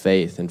about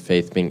faith and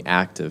faith being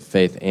active,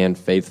 faith and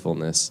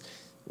faithfulness,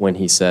 when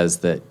he says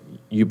that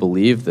you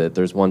believe that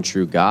there's one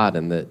true God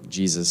and that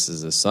Jesus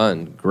is his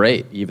son.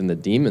 Great, even the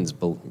demons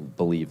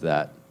believe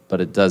that,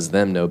 but it does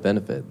them no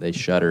benefit. They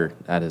shudder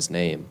at his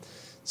name.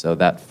 So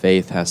that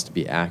faith has to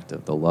be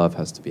active. The love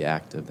has to be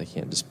active. They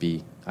can't just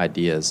be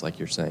ideas like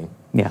you're saying.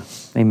 Yeah,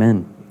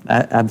 amen.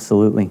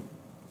 Absolutely.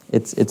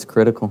 It's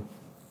critical.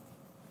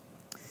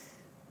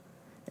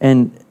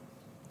 And,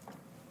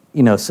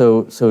 you know,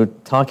 so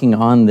talking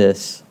on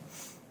this,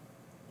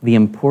 the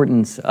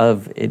importance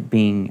of it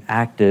being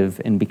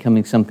active and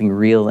becoming something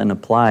real and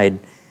applied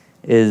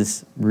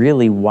is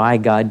really why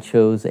God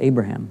chose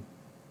Abraham.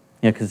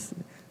 You know, because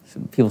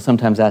people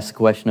sometimes ask the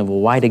question of, well,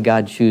 why did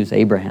God choose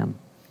Abraham?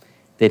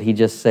 Did he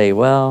just say,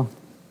 well,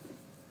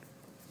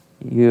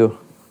 you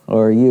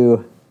or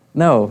you?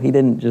 No, he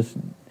didn't just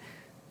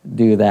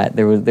do that.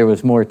 There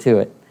was more to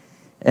it.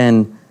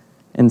 And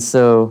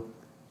so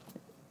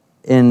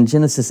in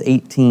Genesis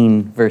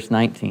 18, verse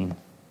 19,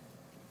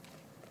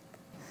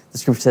 the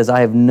scripture says,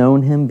 I have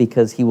known him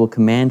because he will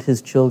command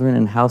his children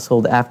and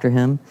household after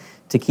him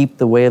to keep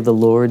the way of the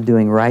Lord,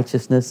 doing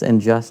righteousness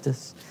and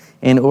justice,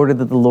 in order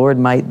that the Lord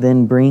might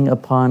then bring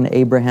upon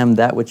Abraham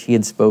that which he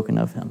had spoken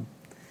of him.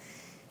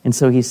 And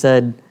so he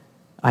said,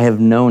 I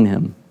have known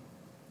him.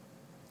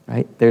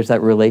 Right? There's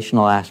that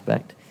relational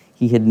aspect.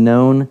 He had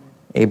known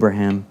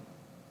Abraham,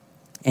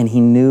 and he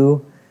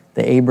knew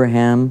that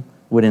Abraham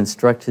would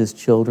instruct his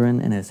children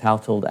and his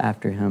household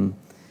after him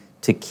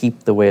to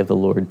keep the way of the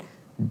Lord,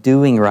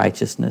 doing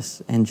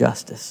righteousness and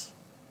justice.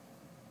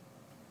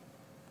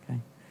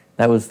 Okay?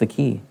 That was the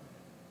key.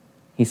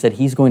 He said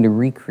he's going to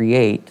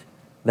recreate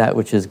that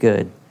which is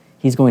good.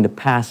 He's going to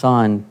pass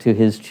on to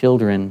his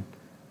children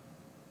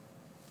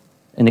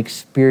an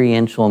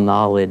experiential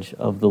knowledge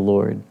of the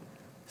Lord,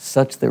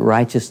 such that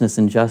righteousness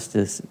and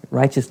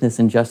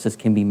justice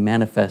can be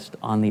manifest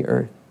on the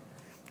earth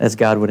as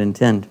God would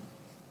intend.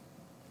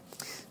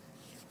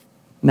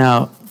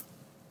 Now,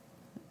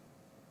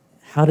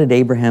 how did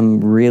Abraham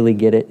really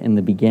get it in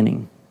the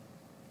beginning?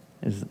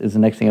 Is the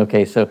next thing.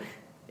 Okay, so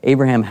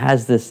Abraham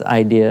has this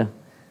idea,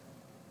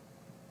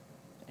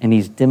 and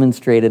he's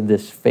demonstrated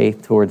this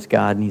faith towards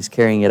God, and he's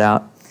carrying it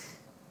out.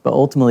 But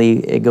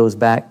ultimately, it goes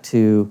back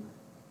to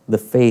the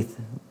faith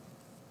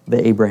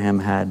that Abraham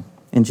had.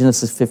 In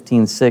Genesis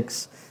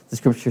 15:6, the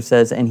scripture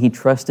says, and he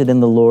trusted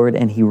in the Lord,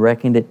 and he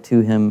reckoned it to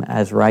him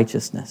as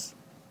righteousness.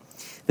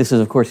 This is,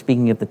 of course,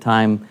 speaking at the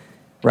time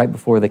right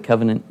before the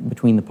covenant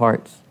between the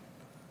parts,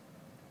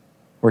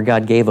 where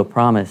God gave a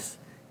promise,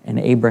 and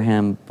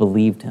Abraham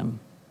believed him.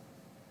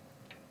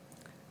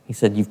 He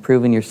said, you've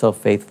proven yourself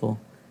faithful.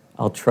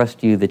 I'll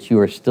trust you that you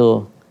are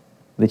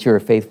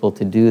faithful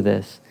to do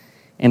this.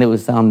 And it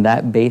was on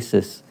that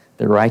basis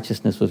that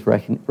righteousness was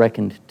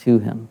reckoned to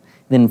him.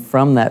 Then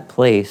from that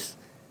place,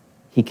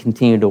 he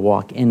continued to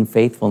walk in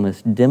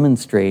faithfulness,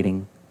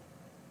 demonstrating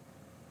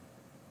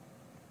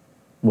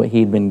what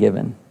he'd been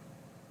given,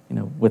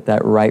 with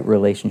that right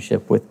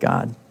relationship with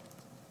God.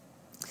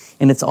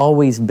 And it's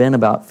always been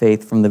about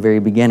faith from the very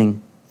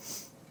beginning.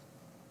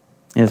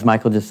 And as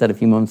Michael just said a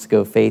few moments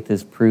ago, faith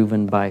is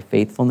proven by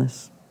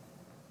faithfulness,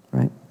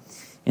 right?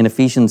 In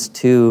Ephesians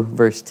 2,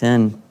 verse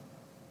 10,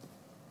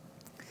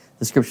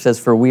 the scripture says,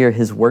 for we are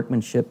his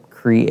workmanship,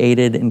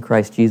 created in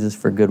Christ Jesus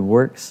for good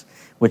works,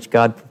 which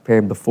God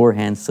prepared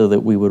beforehand so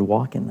that we would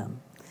walk in them.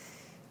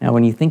 Now,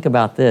 when you think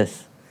about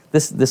this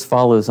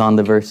follows on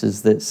the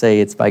verses that say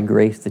it's by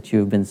grace that you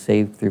have been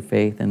saved through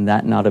faith, and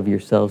that not of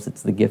yourselves,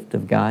 it's the gift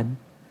of God,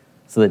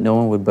 so that no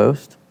one would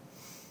boast.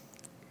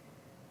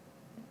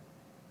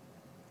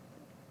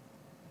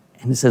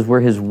 And it says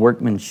we're his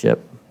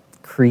workmanship,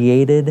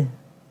 created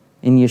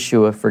in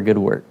Yeshua for good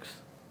works.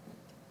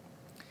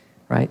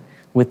 Right?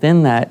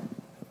 Within that,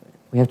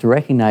 we have to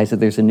recognize that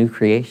there's a new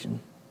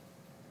creation.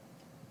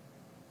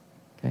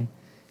 Okay?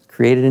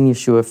 Created in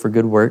Yeshua for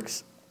good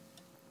works.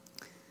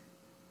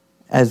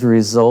 as a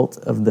result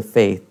of the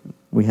faith,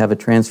 we have a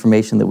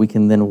transformation that we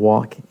can then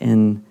walk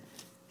in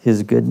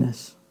his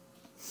goodness.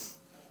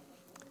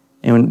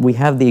 And we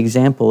have the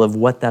example of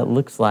what that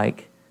looks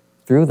like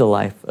through the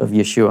life of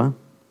Yeshua.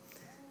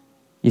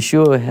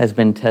 Yeshua has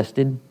been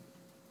tested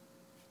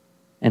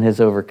and has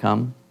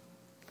overcome.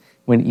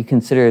 When you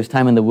consider his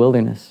time in the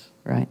wilderness,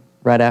 right?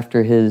 Right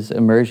after his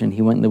immersion,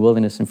 he went in the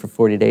wilderness, and for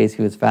 40 days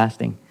he was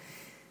fasting.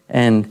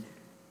 And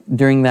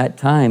during that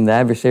time, the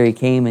adversary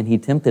came and he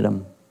tempted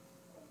him.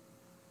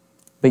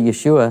 But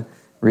Yeshua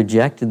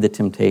rejected the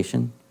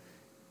temptation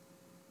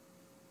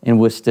and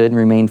withstood and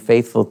remained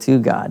faithful to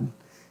God.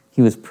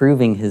 He was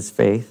proving his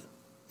faith.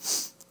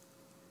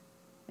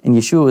 And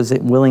Yeshua was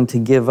willing to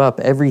give up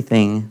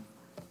everything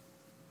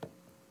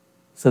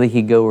so that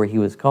he'd go where he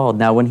was called.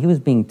 Now, when he was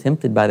being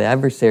tempted by the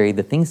adversary,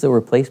 the things that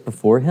were placed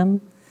before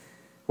him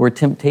were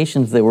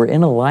temptations that were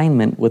in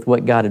alignment with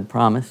what God had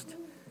promised,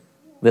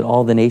 that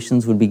all the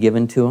nations would be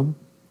given to him.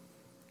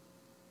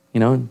 You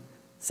know,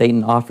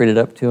 Satan offered it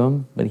up to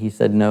him, but he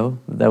said no,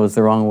 that was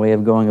the wrong way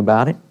of going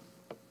about it.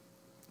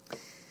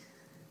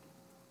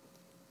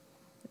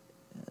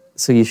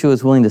 So Yeshua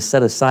was willing to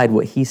set aside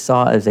what he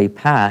saw as a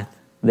path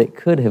that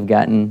could have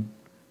gotten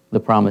the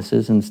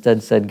promises,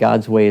 instead said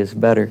God's way is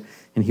better,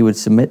 and he would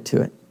submit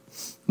to it,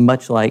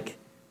 much like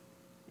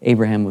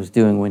Abraham was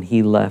doing when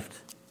he left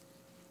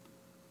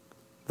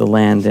the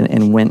land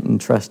and went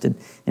and trusted.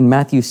 In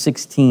Matthew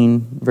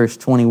 16, verse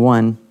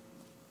 21,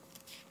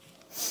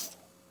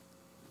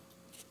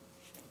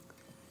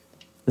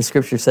 the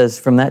scripture says,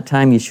 from that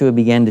time Yeshua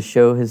began to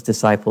show his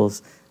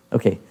disciples.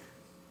 Okay,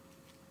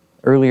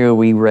 earlier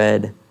we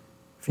read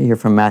here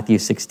from Matthew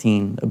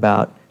 16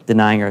 about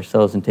denying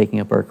ourselves and taking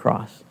up our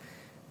cross.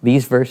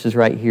 These verses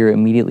right here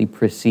immediately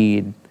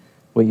precede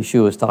what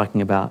Yeshua was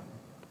talking about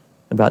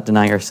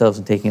denying ourselves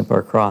and taking up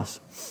our cross.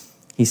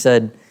 He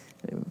said,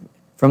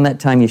 from that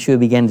time Yeshua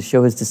began to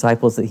show his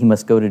disciples that he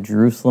must go to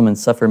Jerusalem and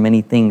suffer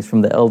many things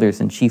from the elders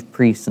and chief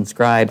priests and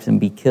scribes and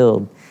be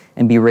killed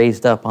and be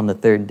raised up on the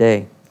third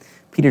day.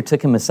 Peter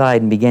took him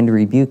aside and began to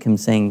rebuke him,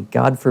 saying,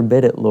 God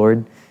forbid it,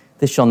 Lord.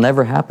 This shall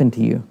never happen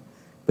to you.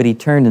 But he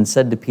turned and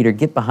said to Peter,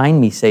 get behind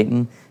me,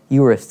 Satan.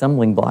 You are a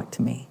stumbling block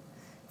to me.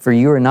 For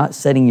you are not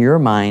setting your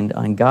mind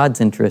on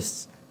God's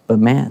interests, but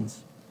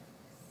man's.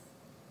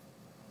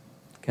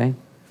 Okay?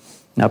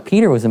 Now,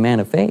 Peter was a man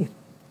of faith,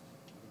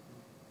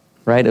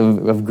 right?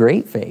 Of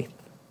great faith.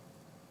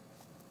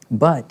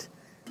 But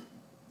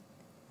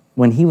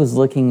when he was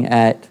looking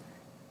at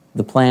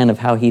the plan of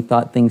how he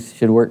thought things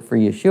should work for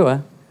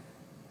Yeshua,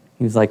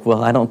 he was like,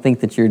 well, I don't think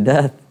that your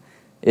death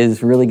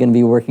is really going to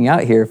be working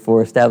out here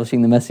for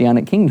establishing the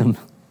Messianic kingdom.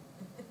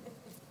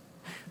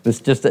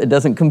 It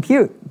doesn't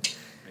compute.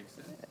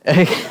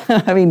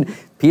 I mean,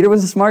 Peter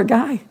was a smart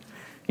guy,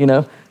 you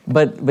know,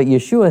 but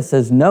Yeshua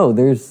says, no,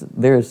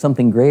 there is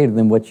something greater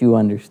than what you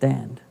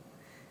understand.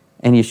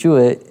 And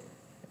Yeshua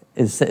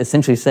is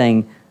essentially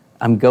saying,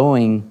 I'm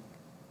going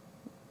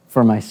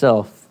for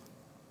myself,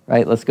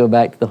 right? Let's go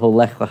back to the whole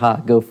Lech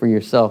Lecha, go for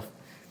yourself.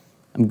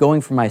 I'm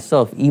going for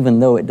myself, even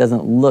though it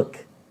doesn't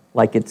look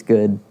like it's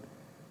good.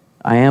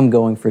 I am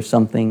going for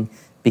something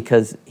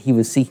because he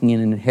was seeking an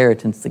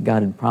inheritance that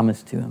God had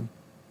promised to him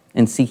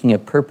and seeking a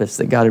purpose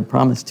that God had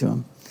promised to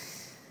him.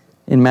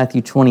 In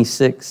Matthew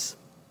 26,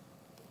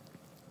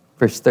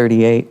 verse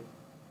 38,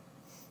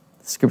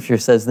 the scripture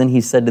says, then he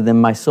said to them,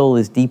 my soul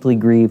is deeply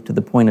grieved to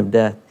the point of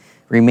death.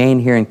 Remain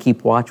here and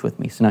keep watch with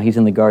me. So now he's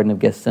in the Garden of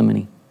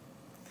Gethsemane.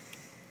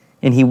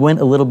 And he went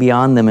a little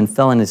beyond them and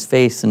fell on his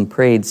face and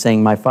prayed,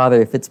 saying, my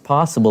Father, if it's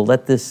possible,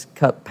 let this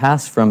cup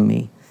pass from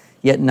me.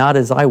 Yet not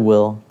as I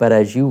will, but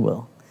as you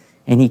will.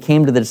 And he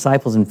came to the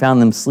disciples and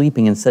found them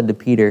sleeping and said to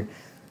Peter,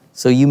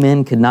 so you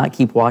men could not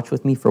keep watch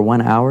with me for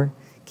 1 hour?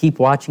 Keep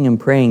watching and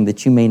praying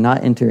that you may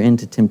not enter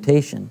into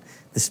temptation.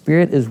 The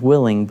spirit is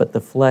willing, but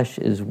the flesh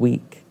is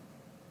weak.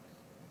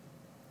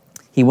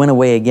 He went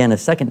away again a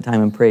second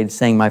time and prayed,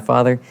 saying, my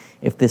Father,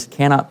 if this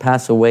cannot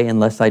pass away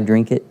unless I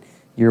drink it,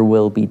 your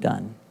will be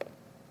done.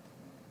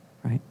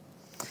 Right?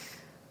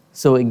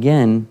 So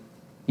again,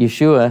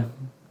 Yeshua,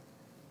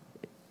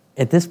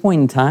 at this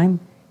point in time,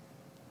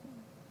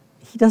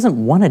 he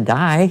doesn't want to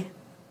die.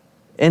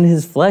 In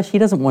his flesh, he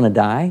doesn't want to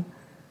die.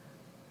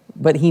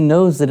 But he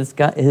knows that it's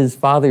got his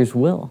Father's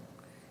will.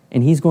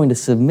 And he's going to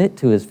submit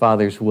to his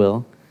Father's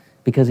will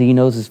because he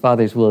knows his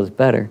Father's will is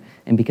better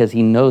and because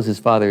he knows his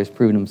Father has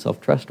proven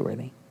himself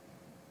trustworthy.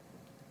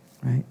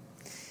 Right?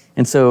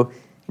 And so,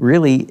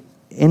 really,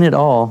 in it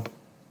all,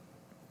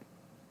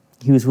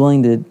 he was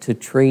willing to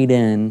trade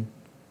in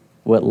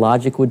what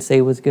logic would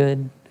say was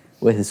good,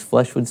 what his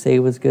flesh would say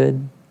was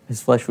good,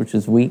 his flesh which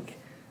is weak,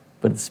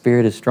 but the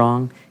spirit is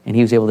strong, and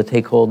he was able to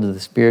take hold of the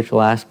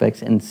spiritual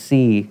aspects and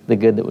see the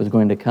good that was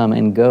going to come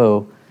and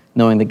go,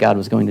 knowing that God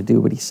was going to do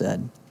what he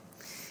said.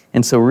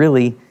 And so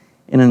really,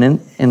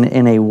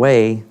 in a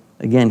way,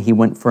 again, he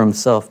went for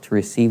himself to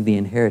receive the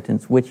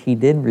inheritance, which he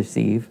did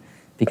receive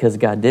because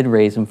God did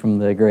raise him from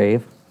the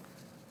grave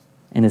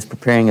and is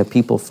preparing a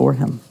people for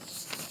him.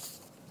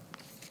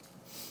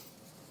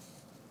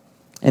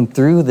 And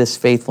through this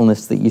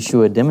faithfulness that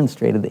Yeshua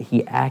demonstrated, that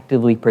he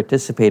actively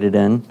participated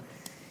in,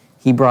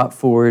 he brought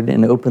forward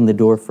and opened the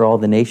door for all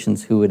the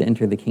nations who would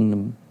enter the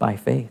kingdom by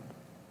faith.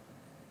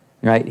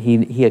 Right?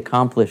 He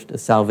accomplished a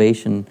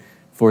salvation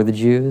for the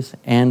Jews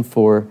and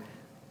for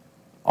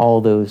all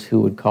those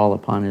who would call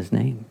upon his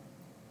name.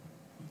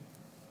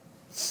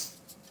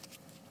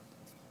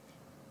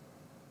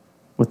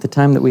 With the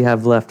time that we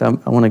have left, I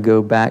want to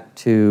go back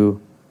to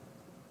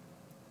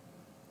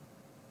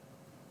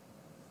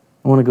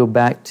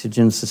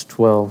Genesis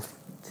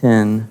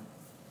 12:10.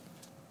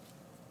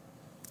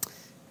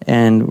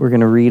 And we're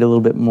going to read a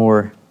little bit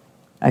more.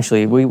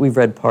 Actually, we've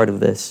read part of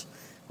this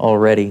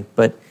already,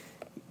 but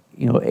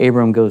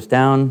Abram goes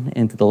down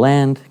into the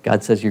land.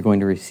 God says you're going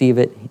to receive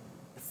it.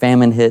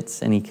 Famine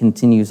hits, and he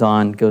continues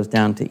on, goes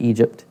down to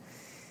Egypt.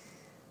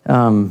 I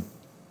am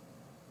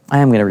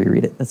going to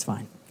reread it. That's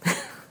fine.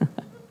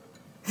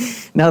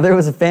 Now there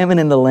was a famine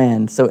in the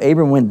land, so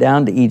Abram went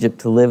down to Egypt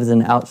to live as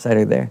an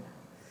outsider there,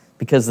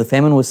 because the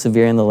famine was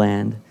severe in the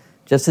land.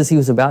 Just as he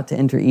was about to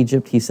enter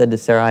Egypt, he said to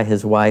Sarai,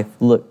 his wife,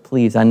 "Look,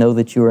 please, I know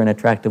that you are an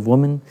attractive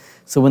woman,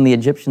 so when the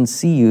Egyptians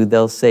see you,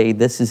 they'll say,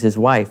 'This is his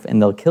wife,' and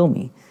they'll kill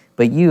me.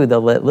 But you,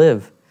 they'll let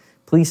live.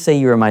 Please say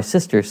you are my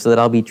sister, so that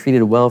I'll be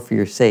treated well for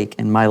your sake,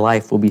 and my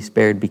life will be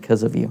spared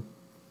because of you."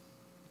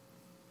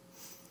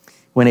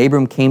 When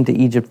Abram came to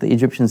Egypt, the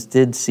Egyptians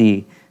did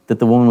see that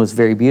the woman was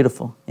very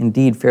beautiful.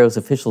 Indeed, Pharaoh's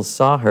officials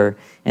saw her,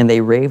 and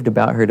they raved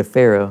about her to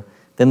Pharaoh.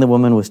 Then the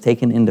woman was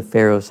taken into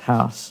Pharaoh's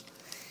house.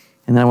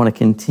 And then I want to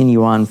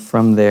continue on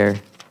from there.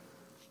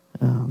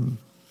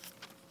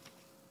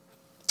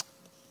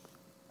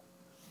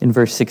 In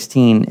verse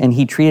 16, and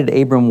he treated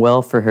Abram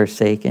well for her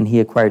sake, and he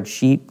acquired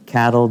sheep,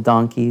 cattle,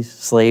 donkeys,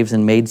 slaves,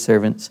 and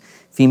maidservants,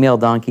 female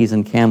donkeys,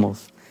 and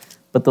camels.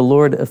 But the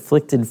Lord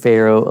afflicted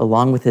Pharaoh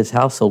along with his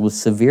household with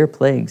severe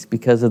plagues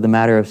because of the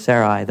matter of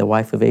Sarai, the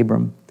wife of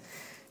Abram.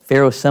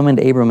 Pharaoh summoned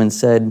Abram and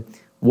said,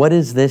 "What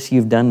is this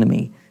you've done to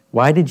me?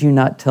 Why did you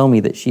not tell me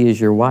that she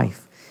is your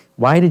wife?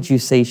 Why did you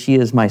say she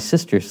is my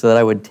sister so that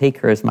I would take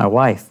her as my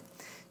wife?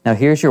 Now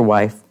here's your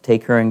wife,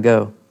 take her and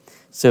go."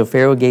 So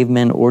Pharaoh gave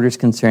men orders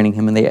concerning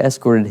him, and they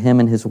escorted him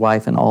and his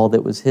wife and all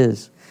that was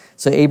his.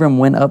 So Abram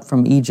went up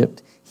from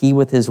Egypt, he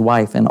with his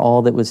wife and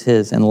all that was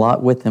his, and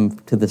Lot with him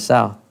to the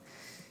south.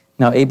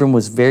 Now Abram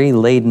was very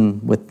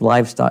laden with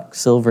livestock,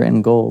 silver,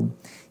 and gold.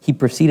 He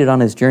proceeded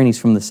on his journeys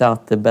from the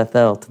south to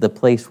Bethel, to the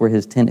place where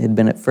his tent had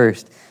been at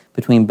first,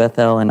 between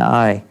Bethel and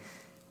Ai,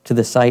 to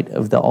the site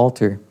of the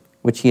altar,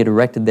 which he had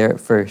erected there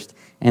at first.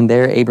 And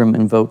there Abram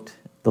invoked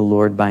the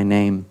Lord by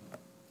name.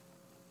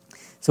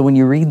 So when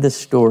you read this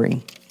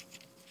story,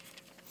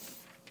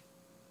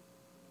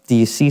 do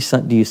you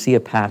see a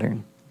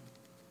pattern?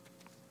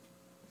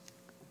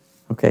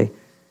 Okay,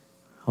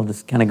 I'll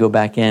just kind of go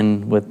back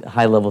in with a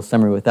high-level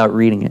summary without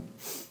reading it.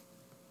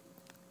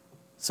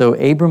 So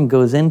Abram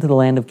goes into the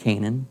land of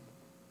Canaan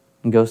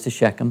and goes to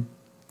Shechem.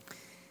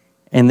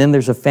 And then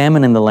there's a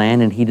famine in the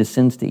land, and he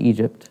descends to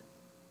Egypt.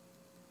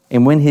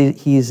 And when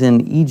he's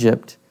in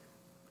Egypt,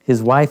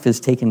 his wife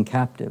is taken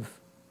captive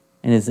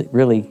and is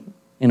really,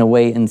 in a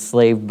way,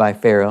 enslaved by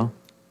Pharaoh.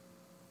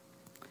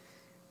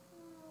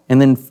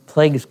 And then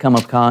plagues come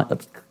upon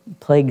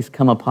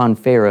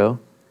Pharaoh,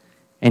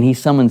 and he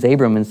summons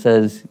Abram and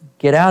says,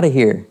 "Get out of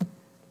here,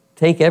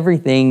 take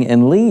everything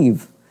and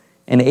leave."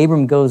 And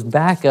Abram goes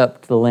back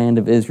up to the land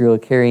of Israel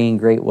carrying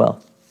great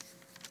wealth.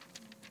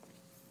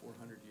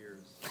 400 years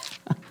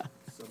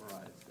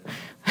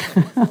summarized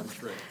in one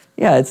trip.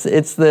 Yeah, it's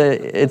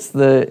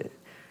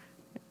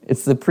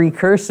the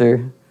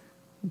precursor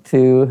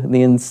to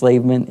the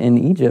enslavement in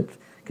Egypt.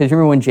 Because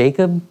remember when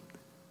Jacob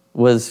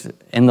was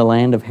in the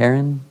land of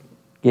Haran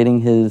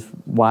getting his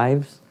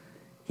wives,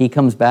 he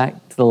comes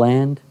back to the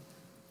land,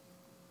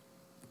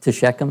 to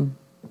Shechem,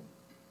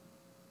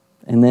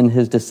 and then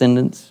his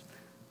descendants,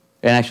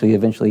 and actually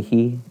eventually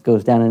he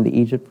goes down into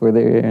Egypt where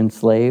they're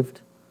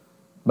enslaved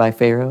by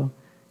Pharaoh.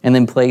 And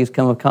then plagues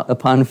come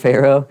upon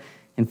Pharaoh,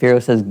 and Pharaoh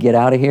says, "Get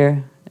out of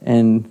here,"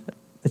 and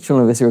the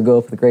children of Israel go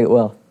up with great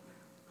wealth.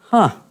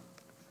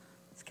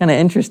 It's kind of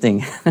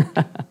interesting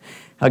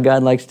how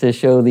God likes to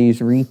show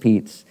these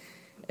repeats.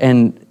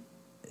 And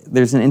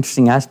there's an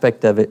interesting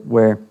aspect of it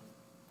where,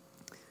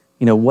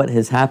 what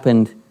has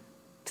happened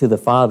to the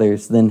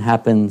fathers then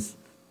happens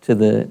to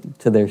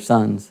their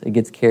sons. It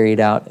gets carried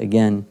out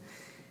again.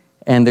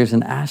 And there's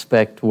an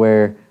aspect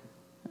where,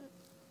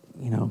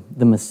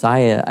 the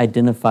Messiah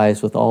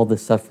identifies with all the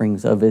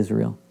sufferings of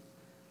Israel.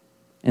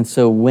 And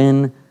so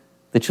when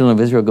the children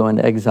of Israel go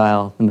into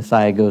exile, the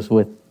Messiah goes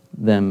with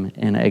them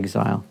in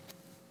exile.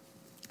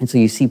 And so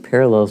you see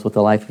parallels with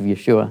the life of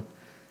Yeshua,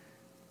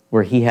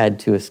 where he had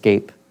to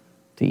escape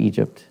to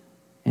Egypt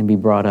and be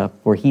brought up,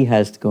 where he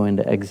has to go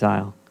into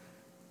exile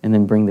and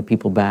then bring the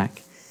people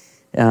back.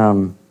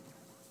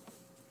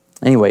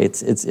 Anyway,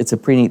 it's a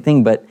pretty neat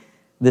thing, but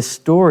this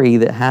story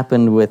that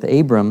happened with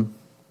Abram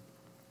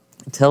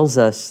tells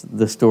us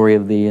the story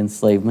of the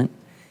enslavement,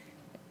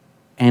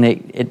 and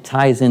it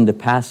ties into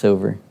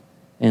Passover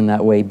in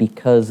that way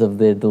because of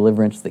the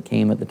deliverance that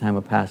came at the time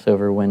of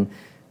Passover when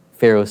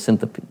Pharaoh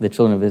sent the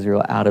children of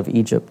Israel out of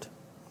Egypt.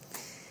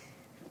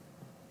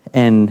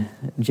 And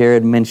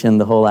Jared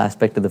mentioned the whole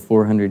aspect of the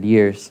 400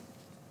 years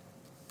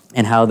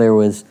and how there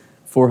was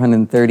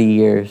 430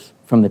 years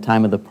from the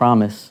time of the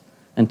promise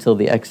until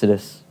the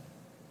Exodus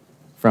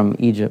from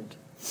Egypt.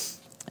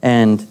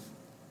 And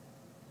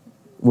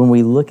when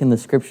we look in the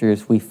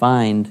scriptures, we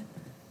find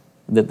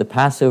that the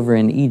Passover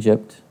in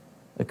Egypt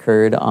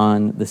occurred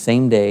on the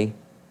same day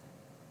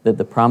that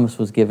the promise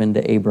was given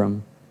to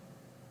Abram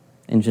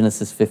in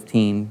Genesis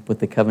 15 with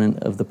the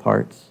covenant of the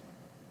parts.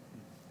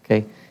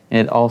 Okay?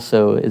 And it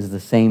also is the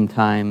same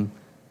time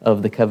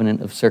of the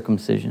covenant of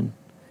circumcision.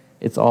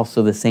 It's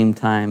also the same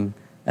time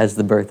as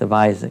the birth of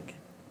Isaac.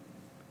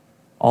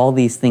 All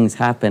these things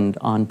happened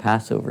on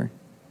Passover.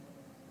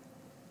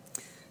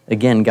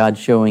 Again, God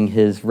showing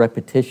his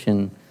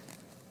repetition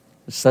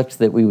such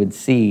that we would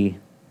see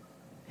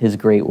his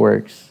great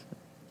works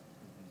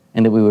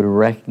and that we would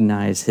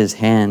recognize his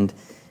hand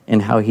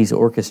in how he's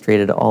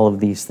orchestrated all of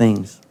these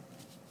things.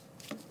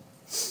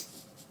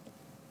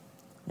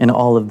 And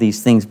all of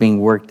these things being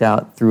worked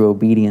out through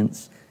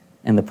obedience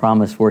and the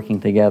promise working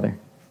together.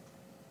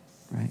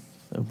 Right?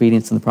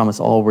 Obedience and the promise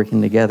all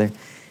working together.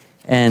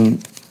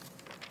 And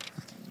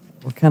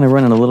we're kind of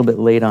running a little bit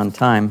late on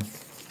time.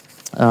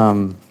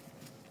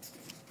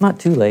 Not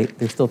too late.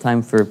 There's still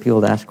time for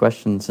people to ask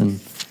questions and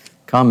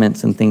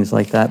comments and things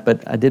like that.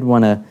 But I did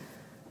want to,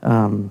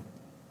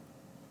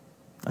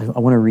 I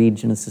want to read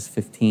Genesis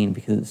 15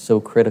 because it's so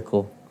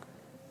critical,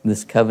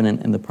 this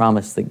covenant and the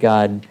promise that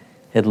God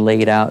had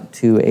laid out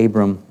to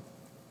Abram.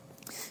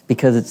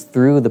 Because it's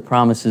through the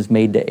promises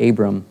made to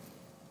Abram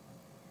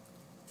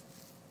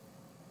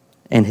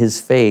and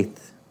his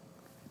faith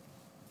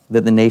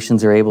that the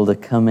nations are able to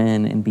come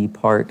in and be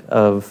part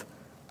of,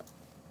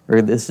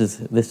 or this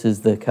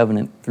is the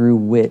covenant through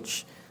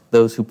which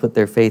those who put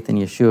their faith in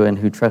Yeshua and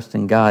who trust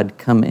in God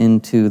come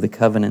into the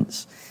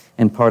covenants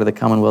and part of the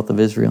commonwealth of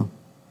Israel.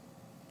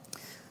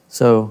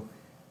 So,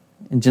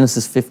 in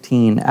Genesis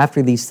 15,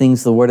 after these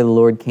things, the word of the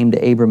Lord came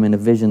to Abram in a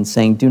vision,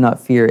 saying, "Do not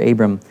fear,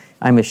 Abram.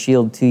 I am a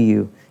shield to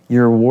you.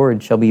 Your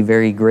reward shall be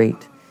very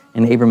great."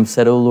 And Abram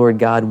said, "O Lord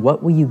God,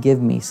 what will you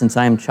give me, since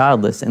I am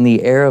childless, and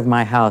the heir of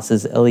my house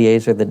is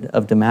Eliezer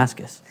of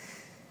Damascus?"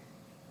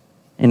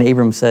 And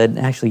Abram said,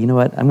 actually, you know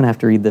what? I'm going to have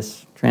to read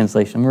this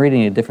translation. I'm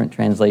reading a different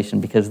translation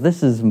because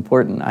this is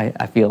important,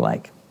 I feel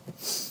like.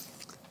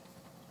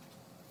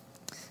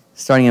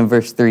 Starting in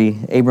verse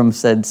 3, Abram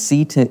said,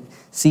 See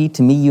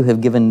to me you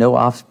have given no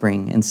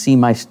offspring, and see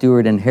my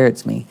steward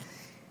inherits me.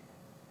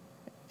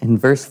 And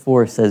verse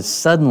 4 says,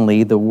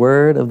 Suddenly the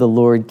word of the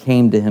Lord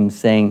came to him,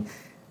 saying,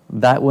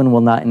 That one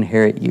will not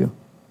inherit you.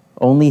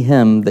 Only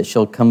him that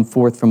shall come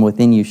forth from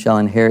within you shall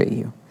inherit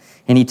you.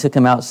 And he took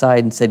him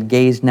outside and said,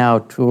 Gaze now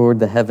toward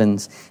the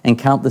heavens, and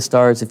count the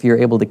stars if you are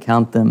able to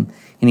count them.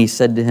 And he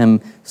said to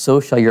him, So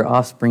shall your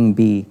offspring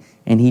be.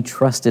 And he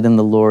trusted in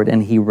the Lord,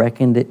 and he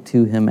reckoned it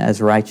to him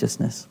as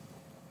righteousness.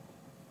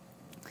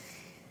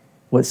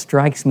 What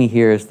strikes me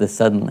here is the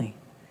suddenly.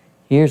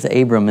 Here's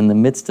Abram in the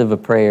midst of a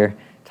prayer,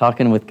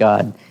 talking with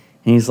God. And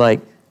he's like,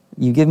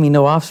 You give me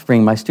no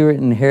offspring, my steward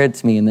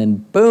inherits me. And then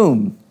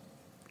boom,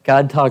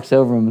 God talks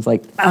over him. It's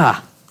like,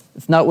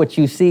 it's not what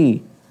you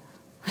see.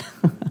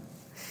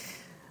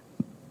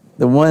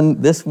 That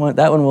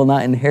one will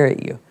not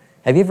inherit you.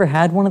 Have you ever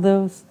had one of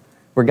those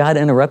where God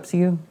interrupts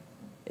you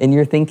in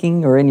your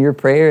thinking or in your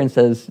prayer and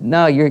says,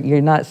 no, you're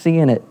not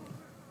seeing it.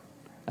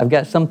 I've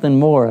got something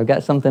more. I've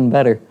got something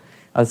better.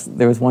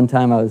 There was one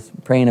time I was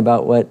praying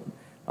about what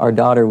our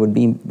daughter would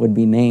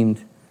be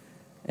named.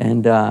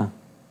 And now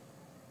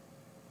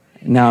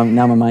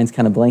my mind's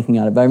kind of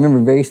blanking on it. But I remember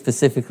very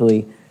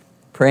specifically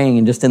praying,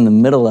 and just in the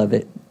middle of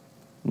it,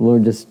 the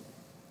Lord just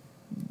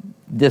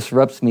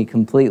disrupts me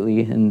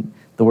completely, and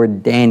the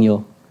word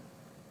Daniel,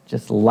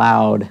 just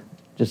loud,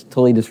 just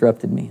totally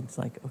disrupted me. It's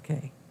like,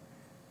 okay.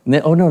 And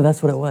then, oh no,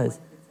 that's what it was.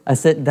 I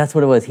said, that's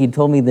what it was. He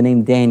told me the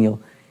name Daniel,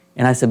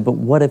 and I said, but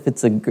what if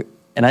it's and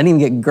I didn't even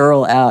get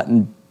girl out,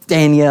 and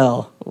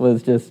Danielle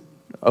was just,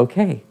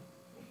 okay.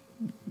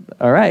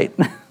 All right.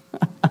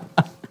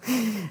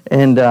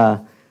 And,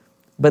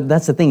 but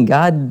that's the thing,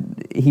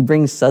 God, he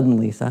brings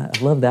suddenlies. So I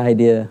love the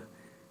idea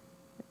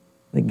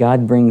that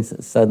God brings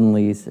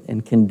suddenlies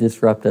and can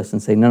disrupt us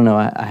and say, no,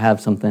 I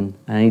have something.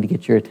 I need to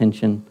get your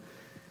attention.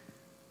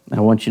 I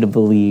want you to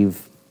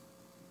believe.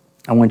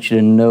 I want you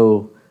to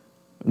know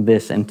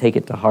this and take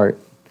it to heart.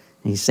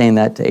 And he's saying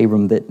that to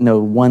Abram, that no,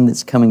 one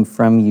that's coming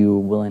from you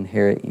will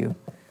inherit you.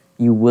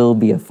 You will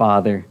be a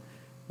father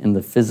in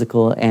the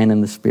physical and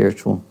in the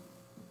spiritual.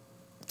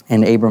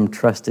 And Abram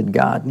trusted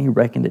God, and he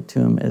reckoned it to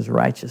him as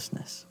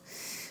righteousness.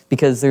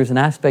 Because there's an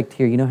aspect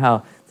here, you know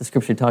how the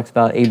scripture talks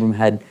about Abram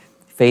had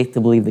faith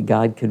to believe that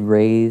God could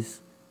raise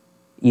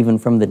even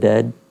from the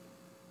dead,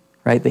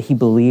 right? That he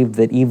believed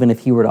that even if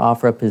he were to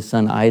offer up his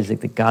son Isaac,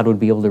 that God would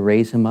be able to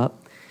raise him up.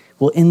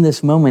 Well, in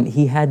this moment,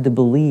 he had to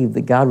believe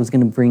that God was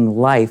going to bring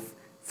life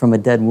from a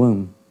dead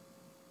womb,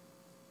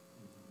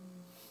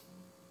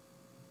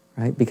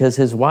 right? Because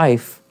his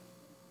wife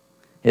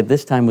at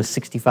this time was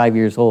 65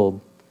 years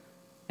old,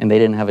 and they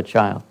didn't have a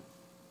child.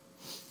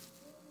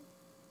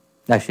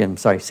 Actually, I'm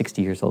sorry,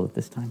 60 years old at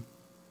this time.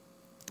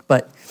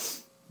 But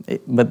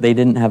they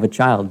didn't have a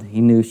child. He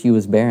knew she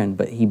was barren,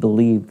 but he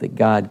believed that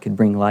God could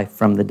bring life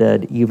from the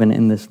dead even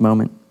in this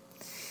moment.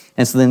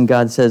 And so then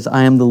God says,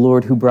 I am the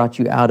Lord who brought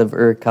you out of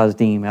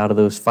Ur-Kasdim, out of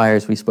those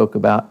fires we spoke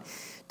about,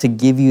 to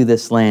give you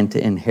this land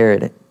to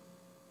inherit it.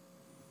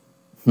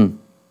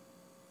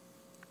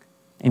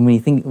 And when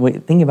you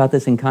think about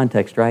this in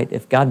context, right?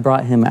 If God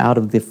brought him out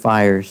of the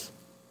fires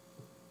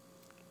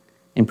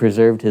and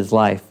preserved his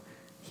life,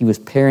 he was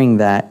pairing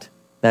that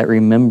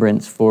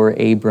remembrance for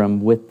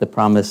Abram with the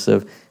promise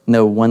of,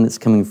 no, one that's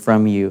coming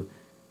from you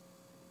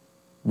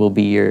will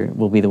be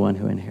the one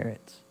who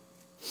inherits,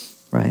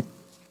 right?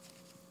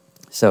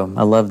 So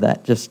I love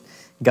that. Just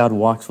God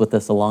walks with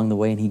us along the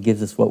way, and he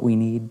gives us what we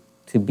need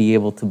to be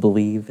able to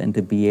believe and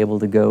to be able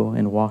to go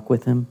and walk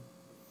with him.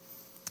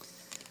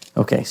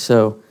 Okay,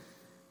 so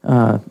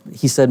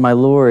he said, my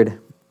Lord,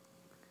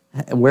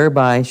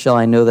 whereby shall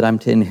I know that I'm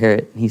to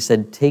inherit? And he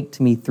said, take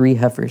to me 3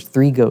 heifers,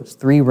 3 goats,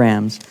 3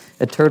 rams,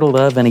 a turtle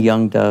dove, and a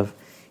young dove.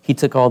 He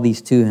took all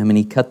these to him, and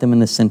he cut them in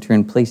the center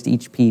and placed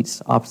each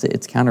piece opposite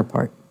its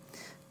counterpart.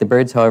 The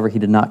birds, however, he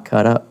did not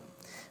cut up.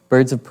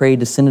 Birds of prey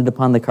descended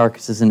upon the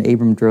carcasses, and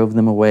Abram drove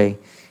them away.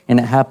 And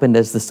it happened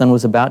as the sun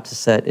was about to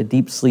set, a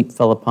deep sleep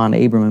fell upon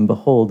Abram, and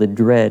behold, a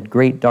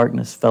great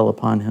darkness fell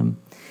upon him.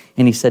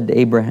 And he said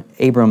to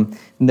Abram,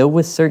 know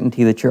with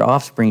certainty that your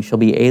offspring shall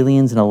be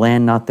aliens in a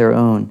land not their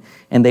own,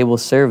 and they will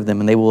serve them,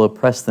 and they will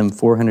oppress them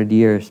 400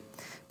 years.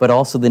 But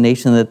also the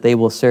nation that they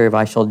will serve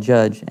I shall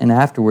judge, and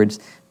afterwards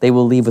they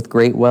will leave with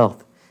great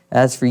wealth.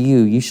 As for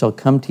you, you shall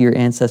come to your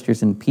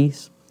ancestors in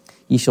peace.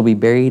 Ye shall be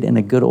buried in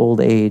a good old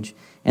age,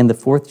 and the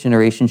 4th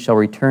generation shall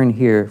return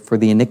here, for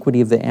the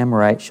iniquity of the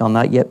Amorite shall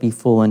not yet be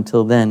full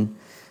until then.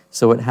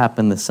 So it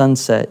happened, the sun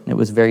set, and it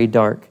was very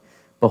dark.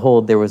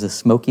 Behold, there was a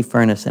smoky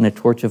furnace and a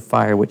torch of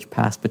fire which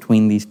passed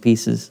between these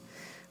pieces.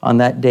 On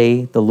that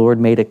day, the Lord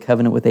made a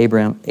covenant with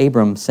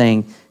Abram,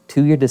 saying,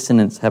 to your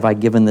descendants have I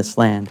given this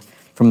land,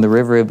 from the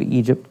river of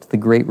Egypt to the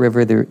great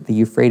river, the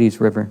Euphrates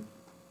River.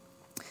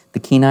 The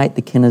Kenite,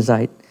 the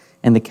Kenizzite,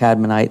 and the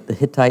Cadmonite, the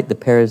Hittite, the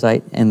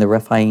Perizzite, and the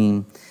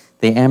Rephaim,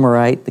 the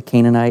Amorite, the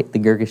Canaanite, the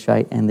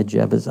Girgashite, and the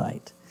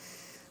Jebusite.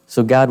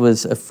 So God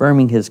was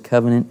affirming his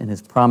covenant and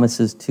his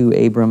promises to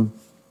Abram,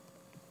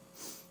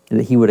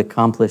 that he would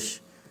accomplish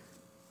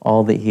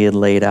all that he had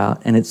laid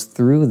out. And it's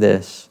through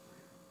this,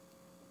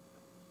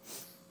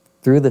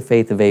 through the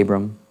faith of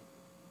Abram,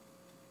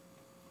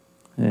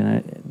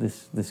 and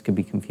this could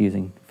be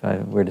confusing if I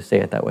were to say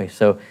it that way.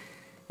 So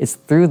it's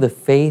through the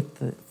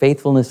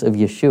faithfulness of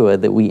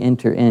Yeshua that we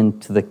enter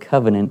into the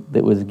covenant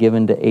that was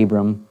given to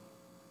Abram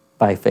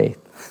by faith.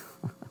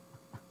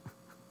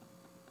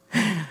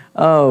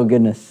 Oh,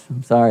 goodness.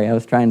 I'm sorry. I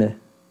was trying to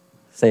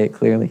say it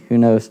clearly. Who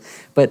knows?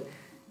 But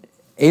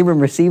Abram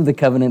received the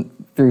covenant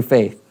through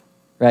faith,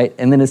 right?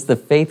 And then it's the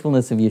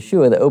faithfulness of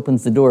Yeshua that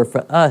opens the door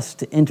for us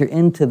to enter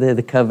into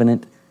the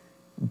covenant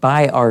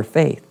by our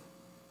faith,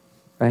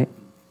 right?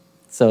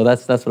 So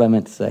that's what I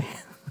meant to say.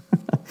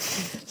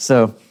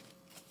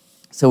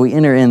 So we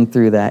enter in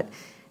through that.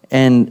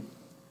 And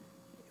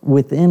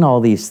within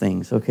all these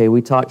things, okay,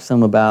 we talked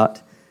some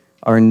about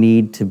our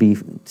need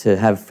to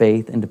have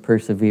faith and to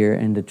persevere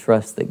and to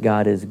trust that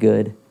God is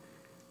good,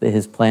 that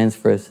his plans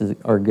for us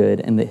are good,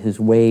 and that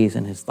his ways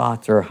and his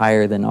thoughts are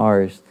higher than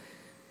ours.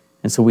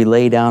 And so we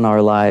lay down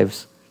our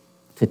lives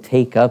to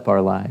take up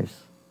our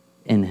lives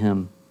in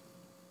him.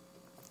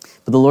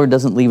 But the Lord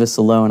doesn't leave us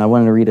alone. I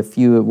wanted to read a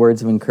few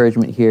words of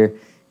encouragement here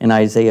in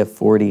Isaiah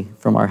 40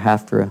 from our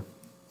Haftarah.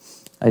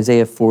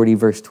 Isaiah 40,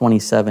 verse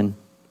 27.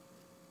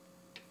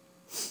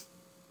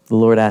 The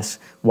Lord asks,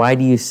 why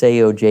do you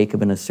say, O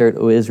Jacob, and assert,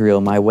 O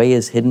Israel, my way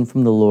is hidden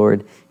from the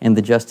Lord, and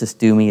the justice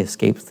due me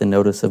escapes the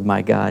notice of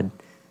my God?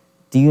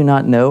 Do you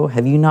not know?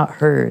 Have you not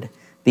heard?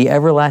 The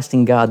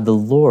everlasting God, the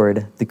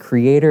Lord, the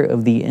creator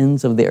of the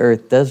ends of the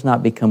earth, does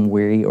not become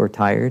weary or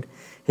tired.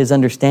 His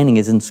understanding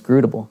is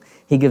inscrutable.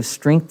 He gives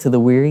strength to the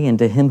weary, and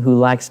to him who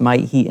lacks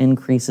might he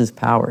increases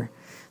power.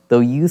 Though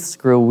youths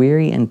grow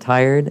weary and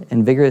tired,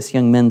 and vigorous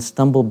young men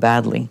stumble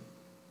badly,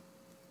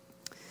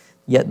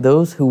 yet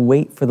those who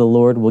wait for the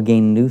Lord will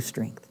gain new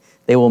strength.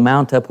 They will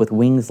mount up with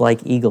wings like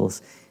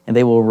eagles, and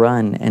they will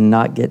run and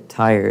not get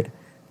tired.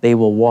 They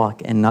will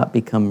walk and not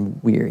become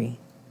weary.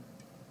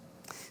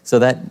 So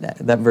that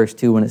verse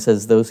 2, when it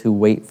says those who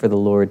wait for the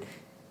Lord,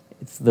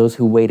 it's those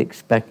who wait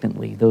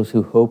expectantly. Those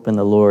who hope in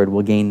the Lord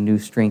will gain new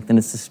strength, and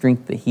it's the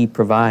strength that he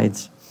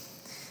provides.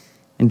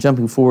 And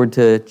jumping forward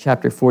to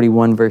chapter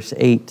 41, verse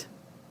 8,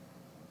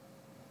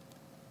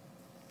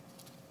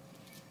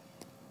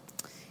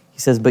 he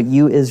says, but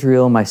you,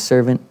 Israel, my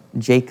servant,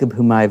 Jacob,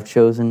 whom I have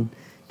chosen,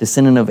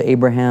 descendant of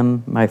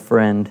Abraham, my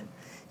friend,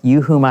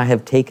 you whom I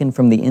have taken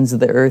from the ends of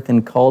the earth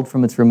and called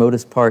from its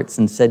remotest parts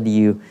and said to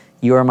you,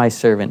 you are my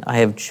servant. I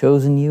have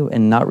chosen you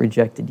and not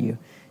rejected you.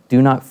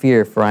 Do not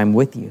fear, for I am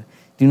with you.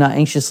 Do not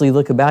anxiously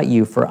look about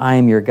you, for I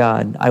am your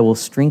God. I will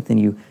strengthen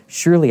you.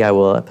 Surely I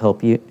will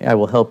help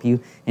you.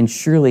 And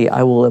surely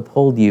I will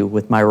uphold you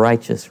with my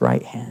righteous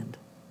right hand.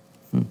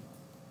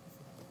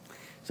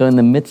 So in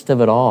the midst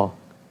of it all,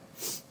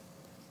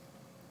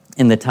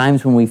 in the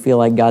times when we feel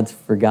like God's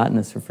forgotten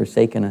us or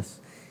forsaken us,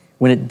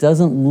 when it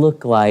doesn't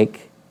look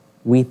like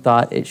we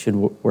thought it should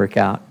work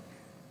out.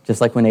 Just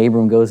like when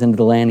Abram goes into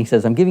the land, he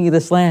says, I'm giving you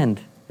this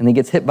land, and he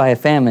gets hit by a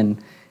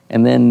famine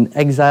and then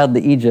exiled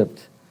to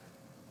Egypt.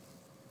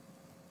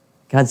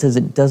 God says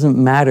it doesn't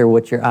matter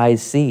what your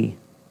eyes see.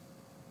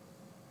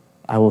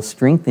 I will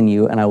strengthen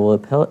you, and I will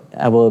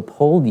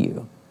uphold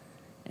you,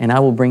 and I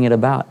will bring it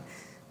about.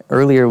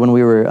 Earlier when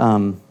we were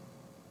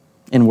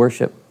in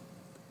worship,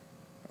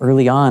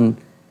 early on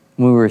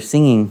when we were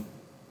singing,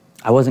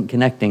 I wasn't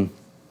connecting.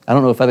 I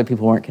don't know if other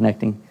people weren't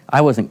connecting.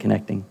 I wasn't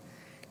connecting.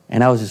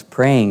 And I was just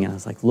praying, and I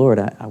was like, Lord,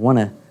 I want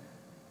to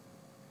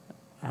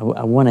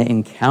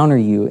encounter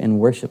you in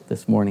worship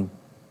this morning.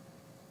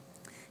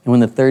 And when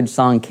the third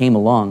song came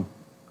along,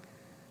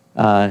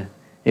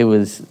 it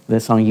was the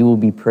song, You Will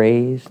Be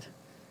Praised.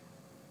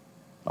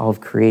 All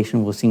of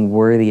creation will sing,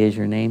 Worthy is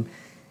your name.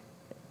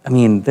 I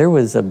mean, there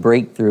was a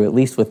breakthrough, at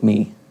least with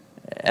me.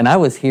 And I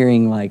was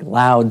hearing like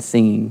loud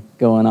singing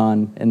going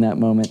on in that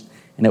moment.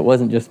 And it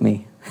wasn't just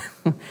me.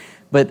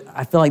 But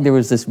I felt like there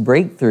was this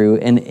breakthrough.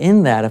 And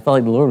in that, I felt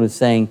like the Lord was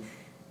saying,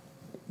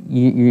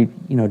 you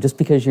know, just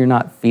because you're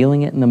not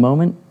feeling it in the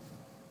moment,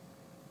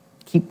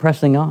 keep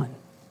pressing on.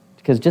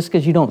 Because just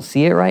because you don't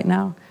see it right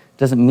now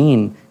doesn't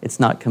mean it's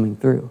not coming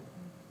through.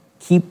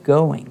 Keep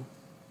going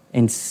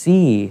and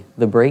see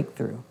the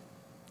breakthrough.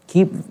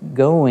 Keep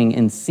going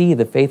and see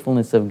the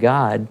faithfulness of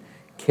God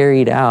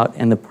carried out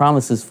and the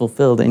promises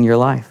fulfilled in your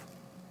life.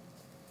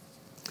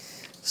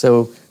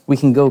 So we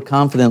can go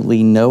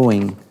confidently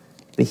knowing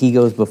that He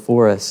goes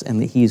before us and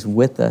that He's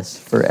with us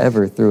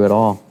forever through it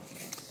all.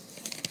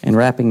 And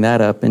wrapping that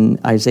up in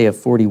Isaiah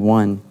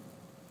 41,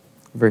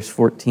 verse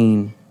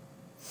 14.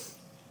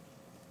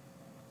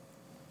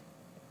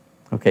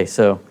 Okay,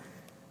 so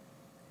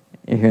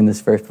you're hearing this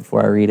verse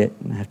before I read it,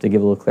 and I have to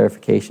give a little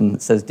clarification.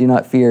 It says, do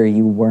not fear,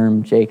 you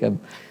worm Jacob.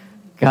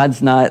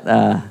 God's not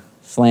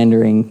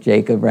slandering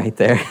Jacob right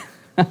there.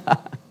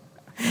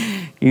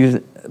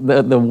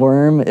 The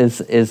worm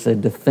is a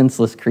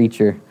defenseless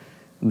creature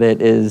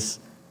that is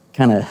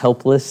kind of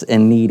helpless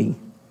and needy,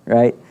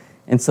 right?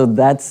 And so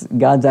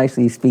God's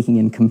actually speaking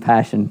in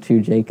compassion to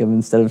Jacob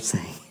instead of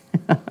saying,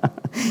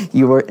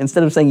 you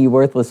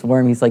worthless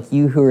worm, He's like,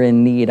 you who are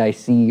in need, I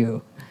see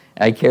you.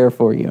 I care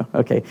for you.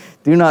 Okay.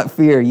 Do not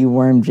fear, you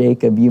worm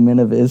Jacob, you men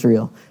of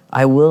Israel.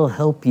 I will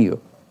help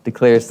you,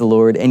 declares the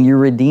Lord, and your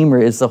Redeemer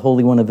is the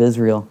Holy One of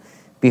Israel.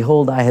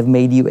 Behold, I have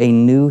made you a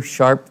new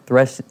sharp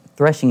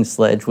threshing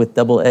sledge with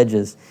double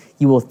edges.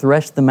 You will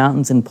thresh the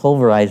mountains and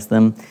pulverize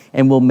them,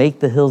 and will make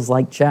the hills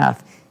like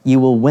chaff. You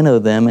will winnow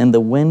them, and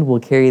the wind will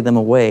carry them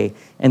away,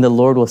 and the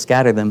Lord will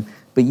scatter them.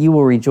 But you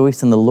will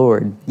rejoice in the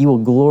Lord. You will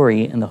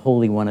glory in the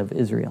Holy One of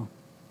Israel.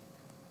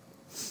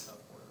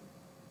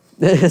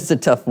 It's a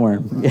tough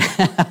worm.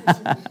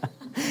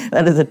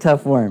 That is a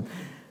tough worm.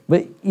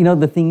 But, you know,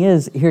 the thing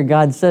is, here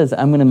God says,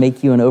 I'm going to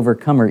make you an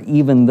overcomer,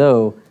 even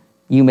though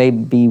you may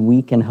be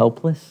weak and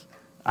helpless.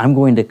 I'm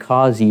going to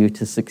cause you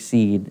to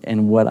succeed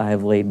in what I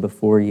have laid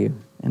before you,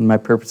 and my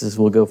purposes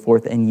will go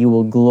forth, and you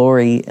will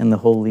glory in the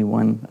Holy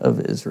One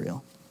of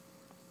Israel.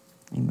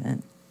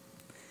 Amen.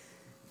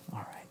 All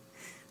right.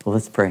 Well,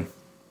 let's pray.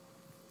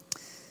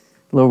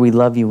 Lord, we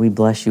love you, we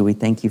bless you, we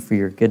thank you for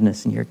your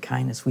goodness and your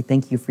kindness. We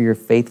thank you for your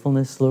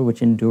faithfulness, Lord,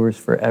 which endures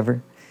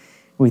forever.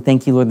 We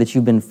thank you, Lord, that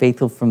you've been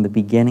faithful from the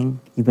beginning.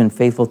 You've been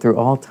faithful through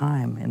all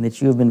time, and that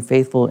you have been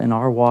faithful in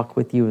our walk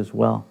with you as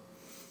well.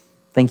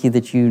 Thank you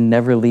that you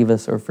never leave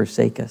us or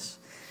forsake us.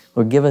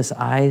 Lord, give us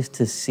eyes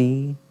to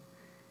see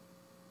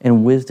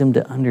and wisdom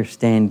to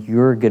understand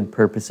your good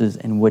purposes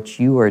and what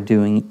you are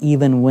doing,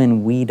 even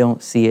when we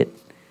don't see it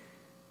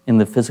in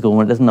the physical,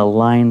 when it doesn't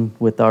align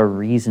with our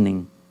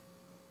reasoning.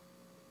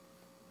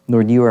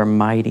 Lord, you are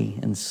mighty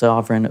and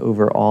sovereign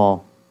over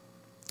all,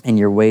 and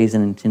your ways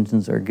and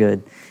intentions are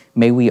good.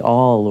 May we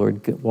all,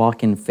 Lord,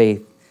 walk in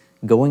faith,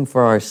 going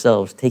for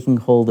ourselves, taking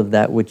hold of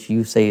that which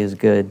you say is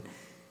good,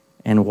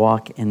 and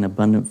walk in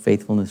abundant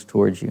faithfulness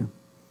towards you.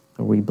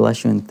 Lord, we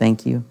bless you and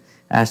thank you.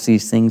 I ask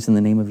these things in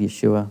the name of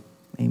Yeshua.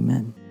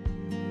 Amen.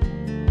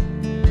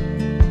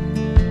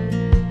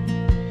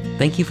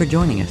 Thank you for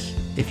joining us.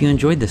 If you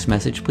enjoyed this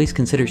message, please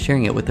consider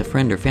sharing it with a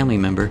friend or family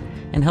member,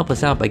 and help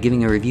us out by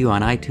giving a review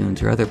on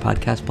iTunes or other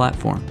podcast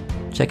platform.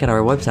 Check out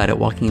our website at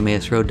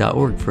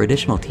walkingemmausroad.org for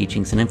additional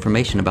teachings and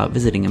information about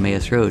visiting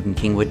Emmaus Road in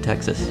Kingwood,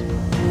 Texas.